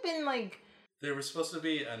haven't they been like? There was supposed to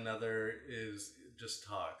be another is just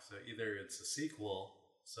talk. So either it's a sequel,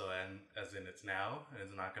 and as in it's now and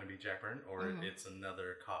it's not going to be Jack Burton, or it's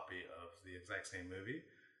another copy of the exact same movie.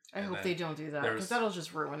 I hope they don't do that because that'll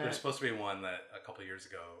just ruin it. There's supposed to be one that a couple years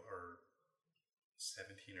ago, or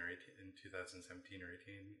 17 or 18, in 2017 or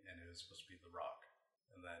 18, and it was supposed to be The Rock,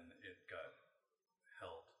 and then it got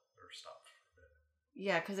held or stopped for a bit.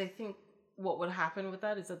 Yeah, because I think what would happen with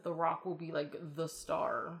that is that The Rock will be like the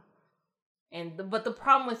star, but the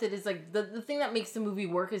problem with it is like the thing that makes the movie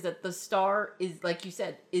work is that the star is, like you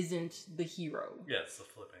said, isn't the hero. Yeah, it's the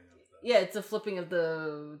flipping of the. Yeah, it's a flipping of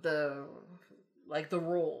the like the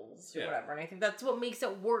roles or whatever, and I think that's what makes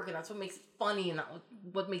it work, and that's what makes it funny, and that's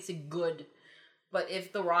what makes it good. But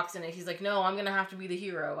if The Rock's in it, he's like, no, I'm gonna have to be the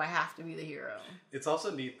hero. I have to be the hero. It's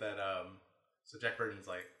also neat that so Jack Burton's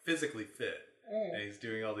like physically fit, and he's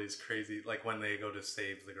doing all these crazy, like when they go to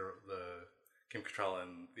save the Kim Cattrall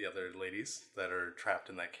and the other ladies that are trapped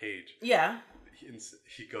in that cage. Yeah.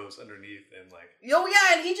 He goes underneath and like. Oh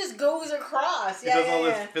yeah, and he just goes across. Yeah, he does all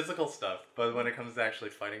this physical stuff, but when it comes to actually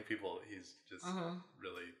fighting people, he's just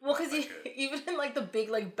really. Well, because even in like the big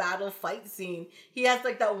like battle fight scene, he has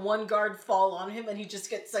like that one guard fall on him, and he just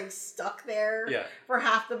gets like stuck there. For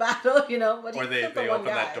half the battle, But or they open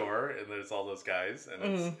that door and there's all those guys, and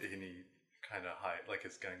and he kind of hide, like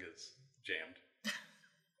his gun gets jammed,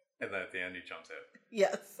 and then at the end he jumps out.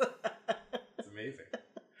 Yes. It's amazing.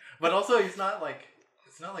 But also, it's not like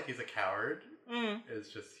he's a coward.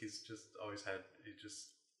 It's just he's always had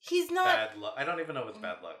he's not bad luck. I don't even know if it's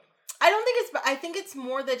bad luck. I think it's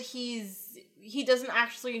more that he doesn't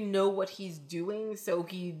actually know what he's doing, so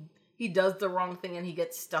he does the wrong thing and he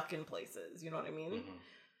gets stuck in places. You know what I mean?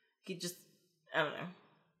 He just, I don't know.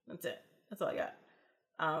 That's it. That's all I got.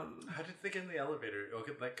 How did they get in the elevator?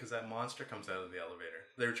 Okay, like because that monster comes out of the elevator.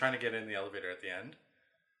 They were trying to get in the elevator at the end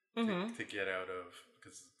to get out of.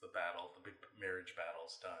 Because the big marriage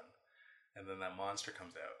battle's done, and then that monster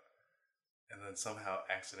comes out, and then somehow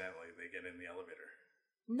accidentally they get in the elevator.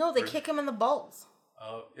 No, they kick him in the balls.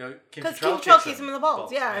 Oh, because Kim Cattrall kicks him in the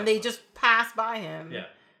balls. Yeah, and they just pass by him. Yeah,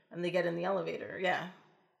 and they get in the elevator. Yeah.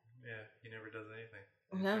 Yeah, he never does anything.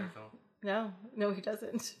 No, he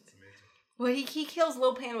doesn't. It's amazing. Well, he kills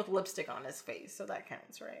Lopan with lipstick on his face, so that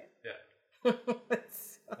counts, right? Yeah.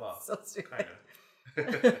 So stupid. Kind of.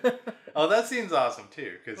 Oh, that scene's awesome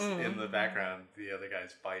too, because in the background the other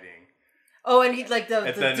guy's fighting. Oh, and he's like the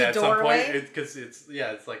at doorway. Some point, because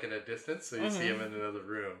it's like in a distance, so you see him in another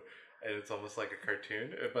room, and it's almost like a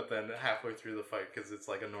cartoon. But then halfway through the fight, because it's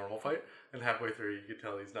like a normal fight, and halfway through you can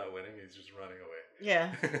tell he's not winning; he's just running away.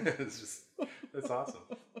 Yeah, it's awesome.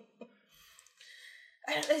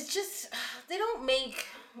 It's just they don't make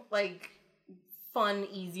like fun,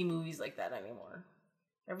 easy movies like that anymore.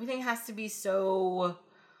 Everything has to be so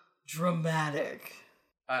dramatic.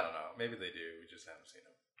 I don't know. Maybe they do. We just haven't seen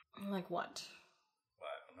them. Like what? Well,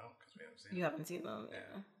 I don't know because we haven't seen them. You haven't seen them?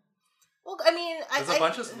 Yeah. Well, I mean, there's a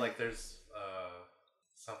bunch of like there's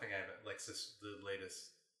something I haven't like the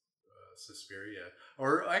latest Suspiria,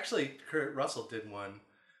 or actually Kurt Russell did one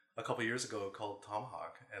a couple years ago called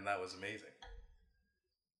Tomahawk, and that was amazing.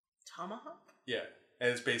 Tomahawk? Yeah, and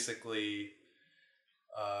it's basically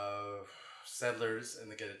settlers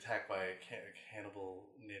and they get attacked by cannibal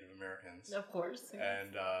Native Americans. Of course. Yes.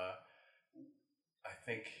 And I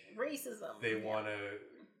think racism. they want to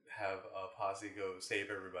have a posse go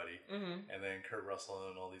save everybody, and then Kurt Russell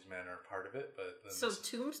and all these men are part of it. But then so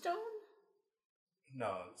Tombstone?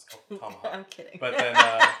 No, it's called Tomahawk. I'm kidding. But then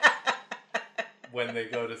when they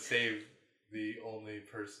go to save the only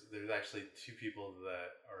person, there's actually two people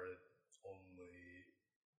that are only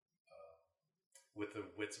with the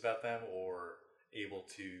wits about them or able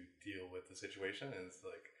to deal with the situation, and it's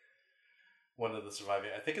like one of the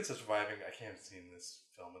surviving. I think it's a surviving. I can't have seen this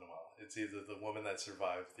film in a while. It's either the woman that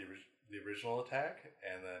survived the original attack,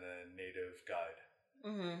 and then a native guide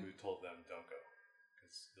who told them don't go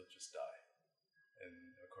because you'll just die. And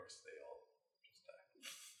of course, they all just die.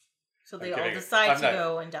 So they all decide to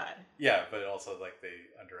go and die. Yeah, but also like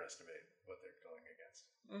they underestimate what they're going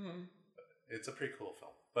against. But it's a pretty cool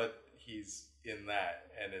film. But he's in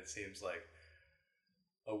that, and it seems like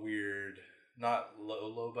a weird, not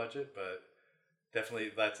low budget, but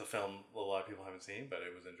definitely that's a film a lot of people haven't seen, but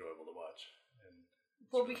it was enjoyable to watch. And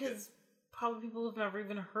well, really because probably people have never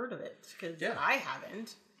even heard of it, because I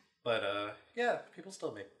haven't. But yeah, people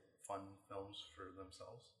still make fun films for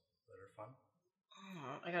themselves that are fun.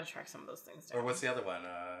 Oh, I gotta track some of those things down. Or what's the other one?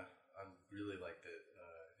 I really liked it.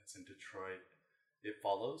 It's in Detroit. It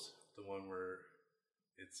Follows, the one where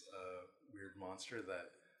it's a weird monster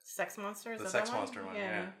that... Sex Monster? The Sex Monster one,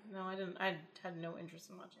 yeah. No, I didn't. I had no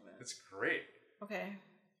interest in watching that. It's great. Okay.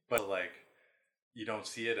 But, like, you don't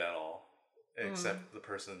see it at all, except the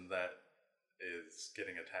person that is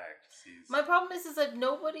getting attacked sees... My problem is that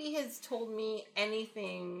nobody has told me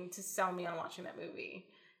anything to sell me on watching that movie.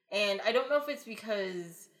 And I don't know if it's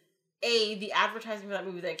because, A, the advertising for that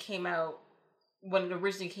movie that came out, when it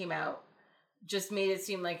originally came out, just made it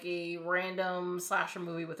seem like a random slasher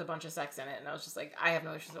movie with a bunch of sex in it. And I was just like, I have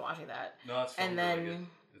no interest in watching that. No, it's really good.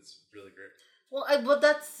 It's really great. Well, I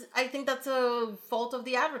think that's a fault of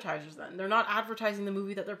the advertisers then. They're not advertising the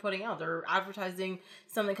movie that they're putting out. They're advertising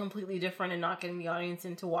something completely different and not getting the audience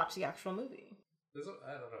in to watch the actual movie. I don't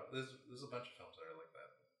know. There's a bunch of films that are like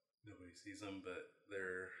that. Nobody sees them, but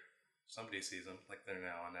somebody sees them. Like they're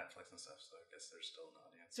now on Netflix and stuff, so I guess there's still an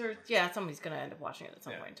audience. Yeah, somebody's going to end up watching it at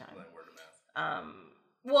some point in time. Like word of mouth.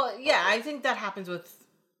 Well, yeah, I think that happens with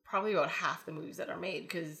probably about half the movies that are made,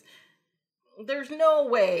 because there's no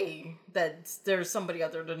way that there's somebody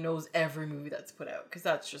out there that knows every movie that's put out, because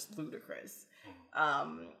that's just ludicrous.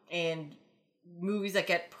 And movies that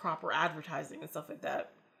get proper advertising and stuff like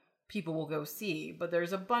that, people will go see, but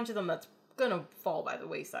there's a bunch of them that's gonna fall by the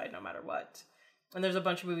wayside no matter what. And there's a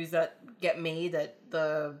bunch of movies that get made that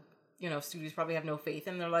the studios probably have no faith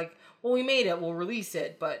in. They're like, well, we made it, we'll release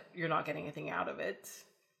it, but you're not getting anything out of it.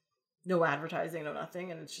 No advertising, no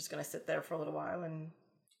nothing, and it's just going to sit there for a little while. And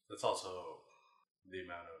that's also the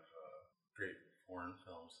amount of great foreign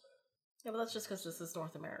films. Yeah, but that's just because this is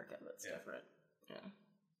North America. That's different.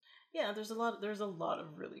 Yeah, there's a lot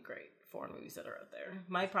of really great foreign movies that are out there.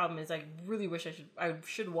 My problem is I really wish I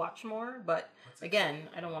should watch more, but again,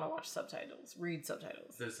 I don't want to watch subtitles, read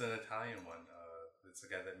subtitles. There's an Italian one. It's the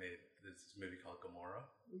guy that made this movie called Gomorrah,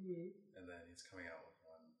 and then he's coming out with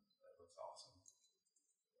one that looks awesome.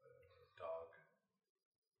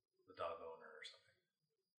 The dog owner or something.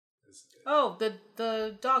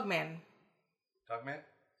 The Dog Man. Dog Man?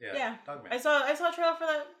 Yeah. Dog Man. I saw a trailer for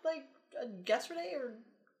that like yesterday or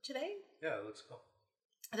today. Yeah, it looks cool.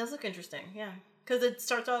 It does look interesting, yeah. Because it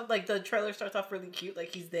starts off, like, the trailer starts off really cute.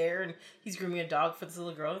 Like, he's there, and he's grooming a dog for this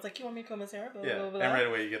little girl. It's like, you want me to comb his hair? Blah, blah, blah. And right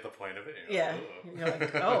away you get the point of it. You're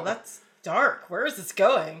like, oh, that's dark. Where is this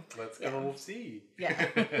going? Let's go see. Yeah.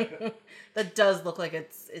 That does look like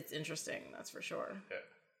it's interesting, that's for sure. Yeah.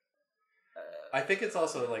 I think it's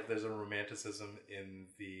also, like, there's a romanticism in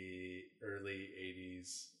the early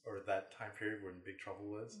 80s, or that time period when Big Trouble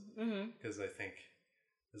was. Because I think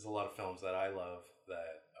there's a lot of films that I love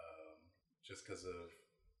that... just because of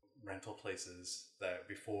rental places that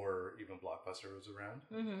before even Blockbuster was around.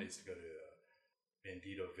 I used to go to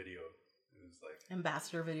Bandito Video. It was like...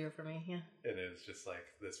 Ambassador Video for me, yeah. And it was just like,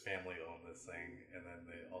 this family owned this thing, and then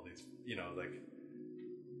all these, like,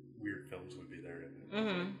 weird films would be there,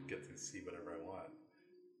 and get to see whatever I want.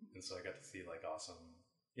 And so I got to see, like, awesome,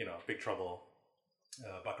 Big Trouble,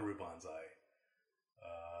 Buckaroo Banzai,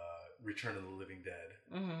 Return of the Living Dead.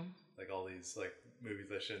 Like all these like movies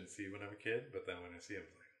I shouldn't see when I'm a kid, but then when I see them,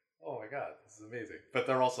 it's like, oh my god, this is amazing. But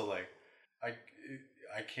they're also like, I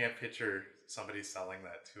can't picture somebody selling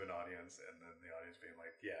that to an audience and then the audience being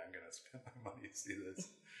like, yeah, I'm gonna spend my money to see this,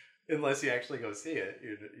 unless you actually go see it.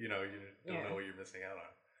 You don't know what you're missing out on.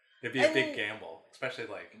 It'd be a big gamble, especially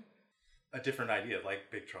like a different idea, like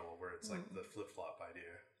Big Trouble, where it's like the flip flop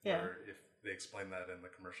idea. Yeah. Where if they explain that in the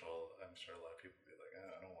commercial, I'm sure a lot of people would be like,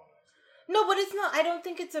 I don't want to. No, but it's not. I don't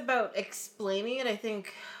think it's about explaining it. I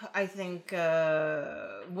think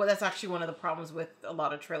well, that's actually one of the problems with a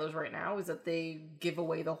lot of trailers right now is that they give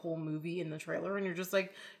away the whole movie in the trailer, and you're just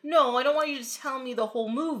like, no, I don't want you to tell me the whole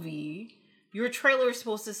movie. Your trailer is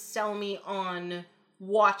supposed to sell me on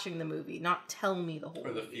watching the movie, not tell me the whole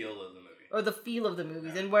Or the movie. feel of the movie. Or the feel of the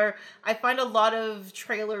movies. And where I find a lot of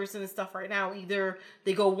trailers and stuff right now, either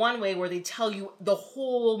they go one way where they tell you the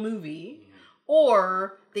whole movie,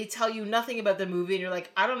 or they tell you nothing about the movie and you're like,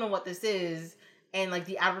 I don't know what this is, and like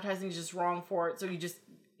the advertising is just wrong for it, so you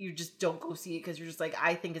just don't go see it because you're just like,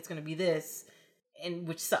 I think it's gonna be this, and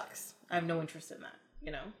which sucks. I have no interest in that,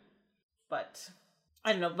 you know? But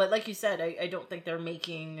I don't know, but like you said, I don't think they're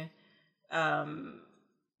making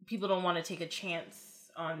people don't want to take a chance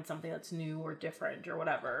on something that's new or different or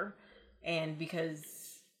whatever. And because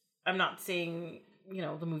I'm not saying, you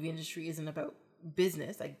know, the movie industry isn't about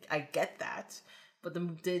business. I get that. But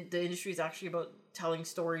the industry is actually about telling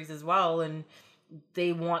stories as well, and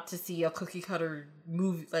they want to see a cookie cutter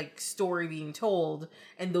movie, like, story being told,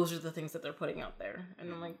 and those are the things that they're putting out there.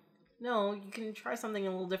 And I'm like, no, you can try something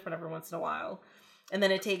a little different every once in a while. And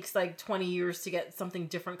then it takes like 20 years to get something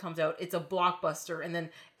different comes out. It's a blockbuster, and then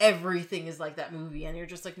everything is like that movie, and you're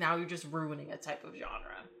just like, now you're just ruining a type of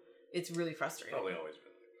genre. It's really frustrating. Probably always been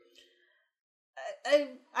like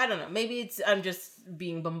that. I don't know. Maybe I'm just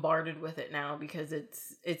being bombarded with it now because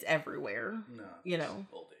it's everywhere. No, you know,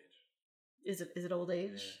 old age. Is it old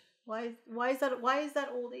age? Yeah. Why is that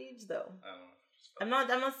old age though? I don't know.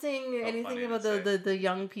 I'm not saying anything about the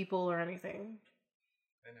young people or anything.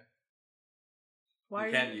 I know. Why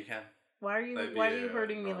you can. Why are you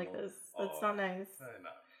hurting me like this? That's not nice.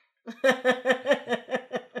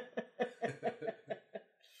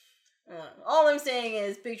 All I'm saying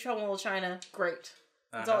is Big Trouble in Little China, great.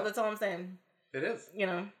 That's all I'm saying. It is. You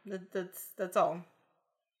know, that's all.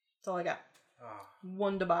 That's all I got. Oh.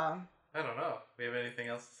 Wunderbar. I don't know. We have anything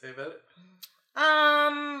else to say about it?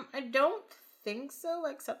 I don't think so,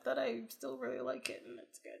 except that I still really like it, and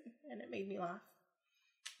it's good, and it made me laugh,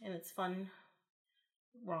 and it's fun.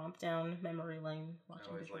 Romp down memory lane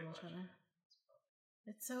watching Big Trouble in Little China.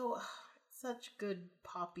 It's such good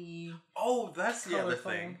poppy. Oh, that's the other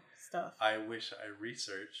thing. Stuff. I wish I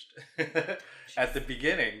researched. At the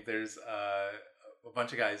beginning, there's a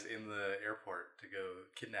bunch of guys in the airport to go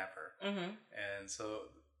kidnap her, and so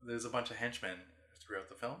there's a bunch of henchmen throughout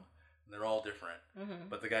the film, and they're all different.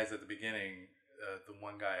 But the guys at the beginning, the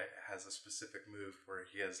one guy has a specific move where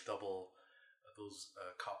he has double those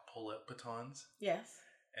cop pull-out batons. Yes.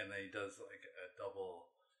 And then he does like a double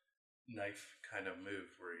knife kind of move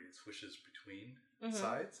where he swishes between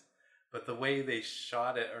sides. But the way they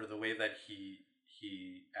shot it, or the way that he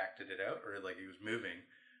acted it out, or like he was moving,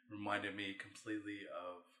 reminded me completely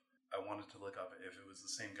of. I wanted to look up if it was the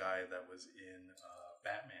same guy that was in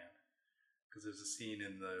Batman, because there's a scene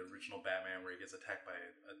in the original Batman where he gets attacked by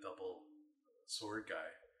a double sword guy,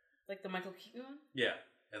 like the Michael Keaton one. Yeah,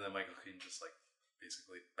 and then Michael Keaton just like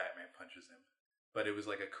basically Batman punches him. But it was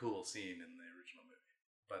like a cool scene in the original movie.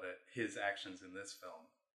 But his actions in this film,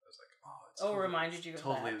 I was like, reminded you of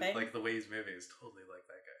totally that thing? Like the way he's moving is totally like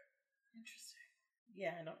that guy. Interesting.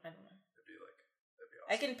 Yeah, I don't know. That'd be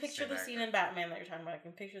awesome. I can picture the scene in Batman that you're talking about. I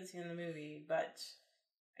can picture the scene in the movie, but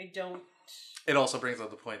I don't. It also brings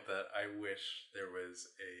up the point that I wish there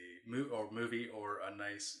was a movie or a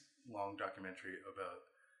nice long documentary about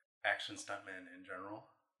action stuntmen in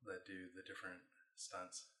general that do the different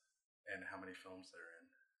stunts. And how many films they're in,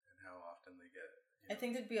 and how often they get. I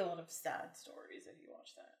think there'd be a lot of sad stories if you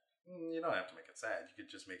watch that. You don't have to make it sad. You could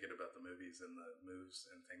just make it about the movies and the moves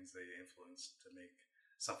and things they influenced to make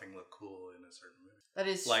something look cool in a certain movie. That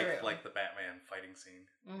is true. Like the Batman fighting scene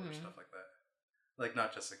or stuff like that. Like not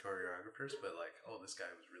just the choreographers, but like, oh, this guy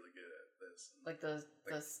was really good at this. Like the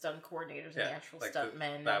stunt coordinators and the actual like stunt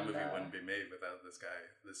men. That movie wouldn't be made without this guy,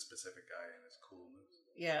 this specific guy, and his cool moves.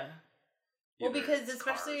 Yeah. Well, because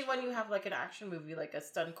especially when you have like an action movie, like a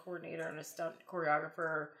stunt coordinator and a stunt choreographer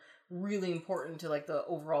are really important to like the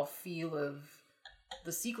overall feel of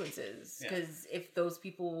the sequences. Because if those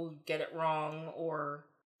people get it wrong or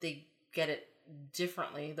they get it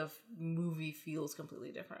differently, the movie feels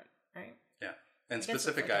completely different, right? Yeah, and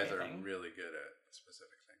specific guys are really good at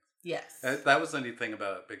specific things. Yes, that was the neat thing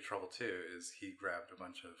about Big Trouble too. Is he grabbed a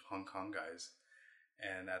bunch of Hong Kong guys.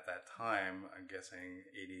 And at that time, I'm guessing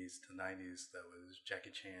 80s to 90s, that was Jackie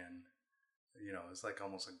Chan. You know, it's like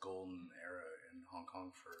almost a golden era in Hong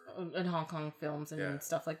Kong for... In Hong Kong films and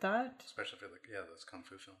stuff like that? Especially for those Kung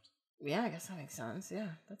Fu films. Yeah, I guess that makes sense. Yeah,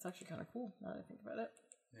 that's actually kind of cool now that I think about it.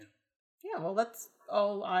 Yeah. Yeah, well, that's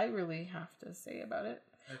all I really have to say about it.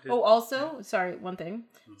 I did. Oh, also, sorry, one thing.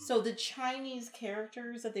 Mhm. So the Chinese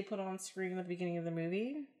characters that they put on screen at the beginning of the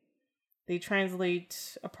movie, they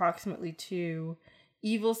translate approximately to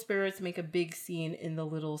evil spirits make a big scene in the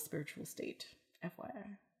little spiritual state.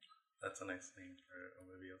 FYI. That's a nice name for a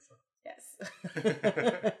movie also. Yes.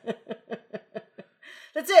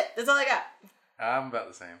 That's it. That's all I got. I'm about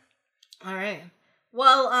the same. All right.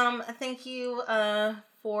 Well, thank you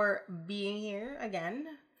for being here again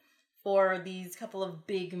for these couple of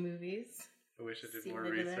big movies. I wish I did See more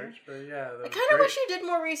what I did research, but yeah, that I was kind of great. wish you did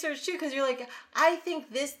more research too, because you're like, I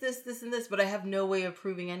think this, and this, but I have no way of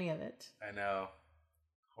proving any of it. I know.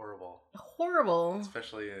 Horrible. Horrible.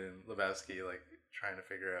 Especially in Lebowski, like trying to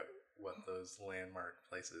figure out what those landmark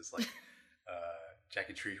places, like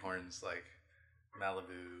Jackie Treehorn's like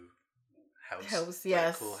Malibu house,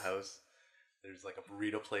 yes. that cool house. There's like a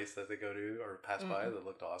burrito place that they go to or pass by that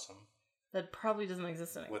looked awesome. That probably doesn't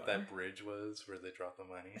exist anymore. What that bridge was where they drop the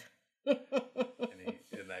money,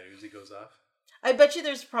 and that Uzi goes off. I bet you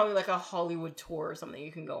there's probably like a Hollywood tour or something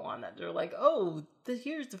you can go on that they're like, oh,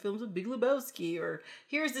 here's the films of Big Lebowski, or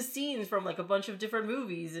here's the scenes from like a bunch of different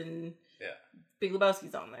movies, and Big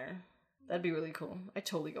Lebowski's on there. That'd be really cool. I'd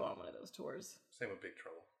totally go on one of those tours. Same with Big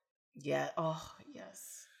Trouble. Yeah. Oh,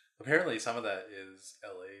 yes. Apparently, some of that is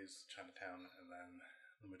LA's Chinatown, and then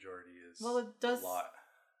the majority is it does a lot.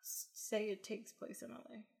 Say it takes place in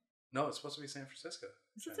LA. No, it's supposed to be San Francisco.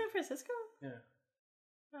 Is it San Francisco? Yeah.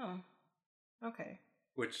 Oh. Okay.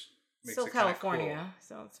 Which makes still it kinda California, cool.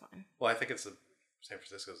 so it's fine. Well, I think San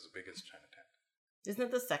Francisco's the biggest Chinatown. Isn't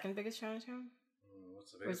it the second biggest Chinatown?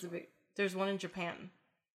 What's the biggest one? There's one in Japan.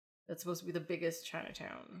 That's supposed to be the biggest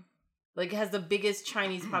Chinatown. Like, it has the biggest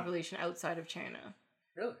Chinese population outside of China.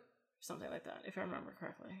 Really? Something like that, if I remember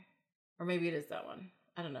correctly. Or maybe it is that one.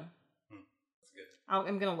 I don't know. That's good.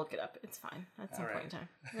 I'm going to look it up. It's fine. At some point in time.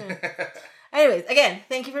 Yeah. Anyways, again,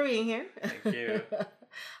 thank you for being here. Thank you.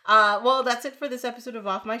 Well, that's it for this episode of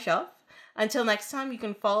Off My Shelf. Until next time, you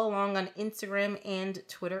can follow along on Instagram and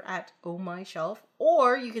Twitter at ohmyshelf,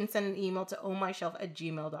 or you can send an email to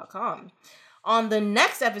ohmyshelf@gmail.com. On the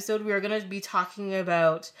next episode, we are going to be talking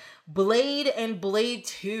about Blade and Blade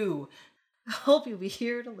 2. I hope you'll be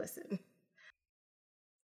here to listen.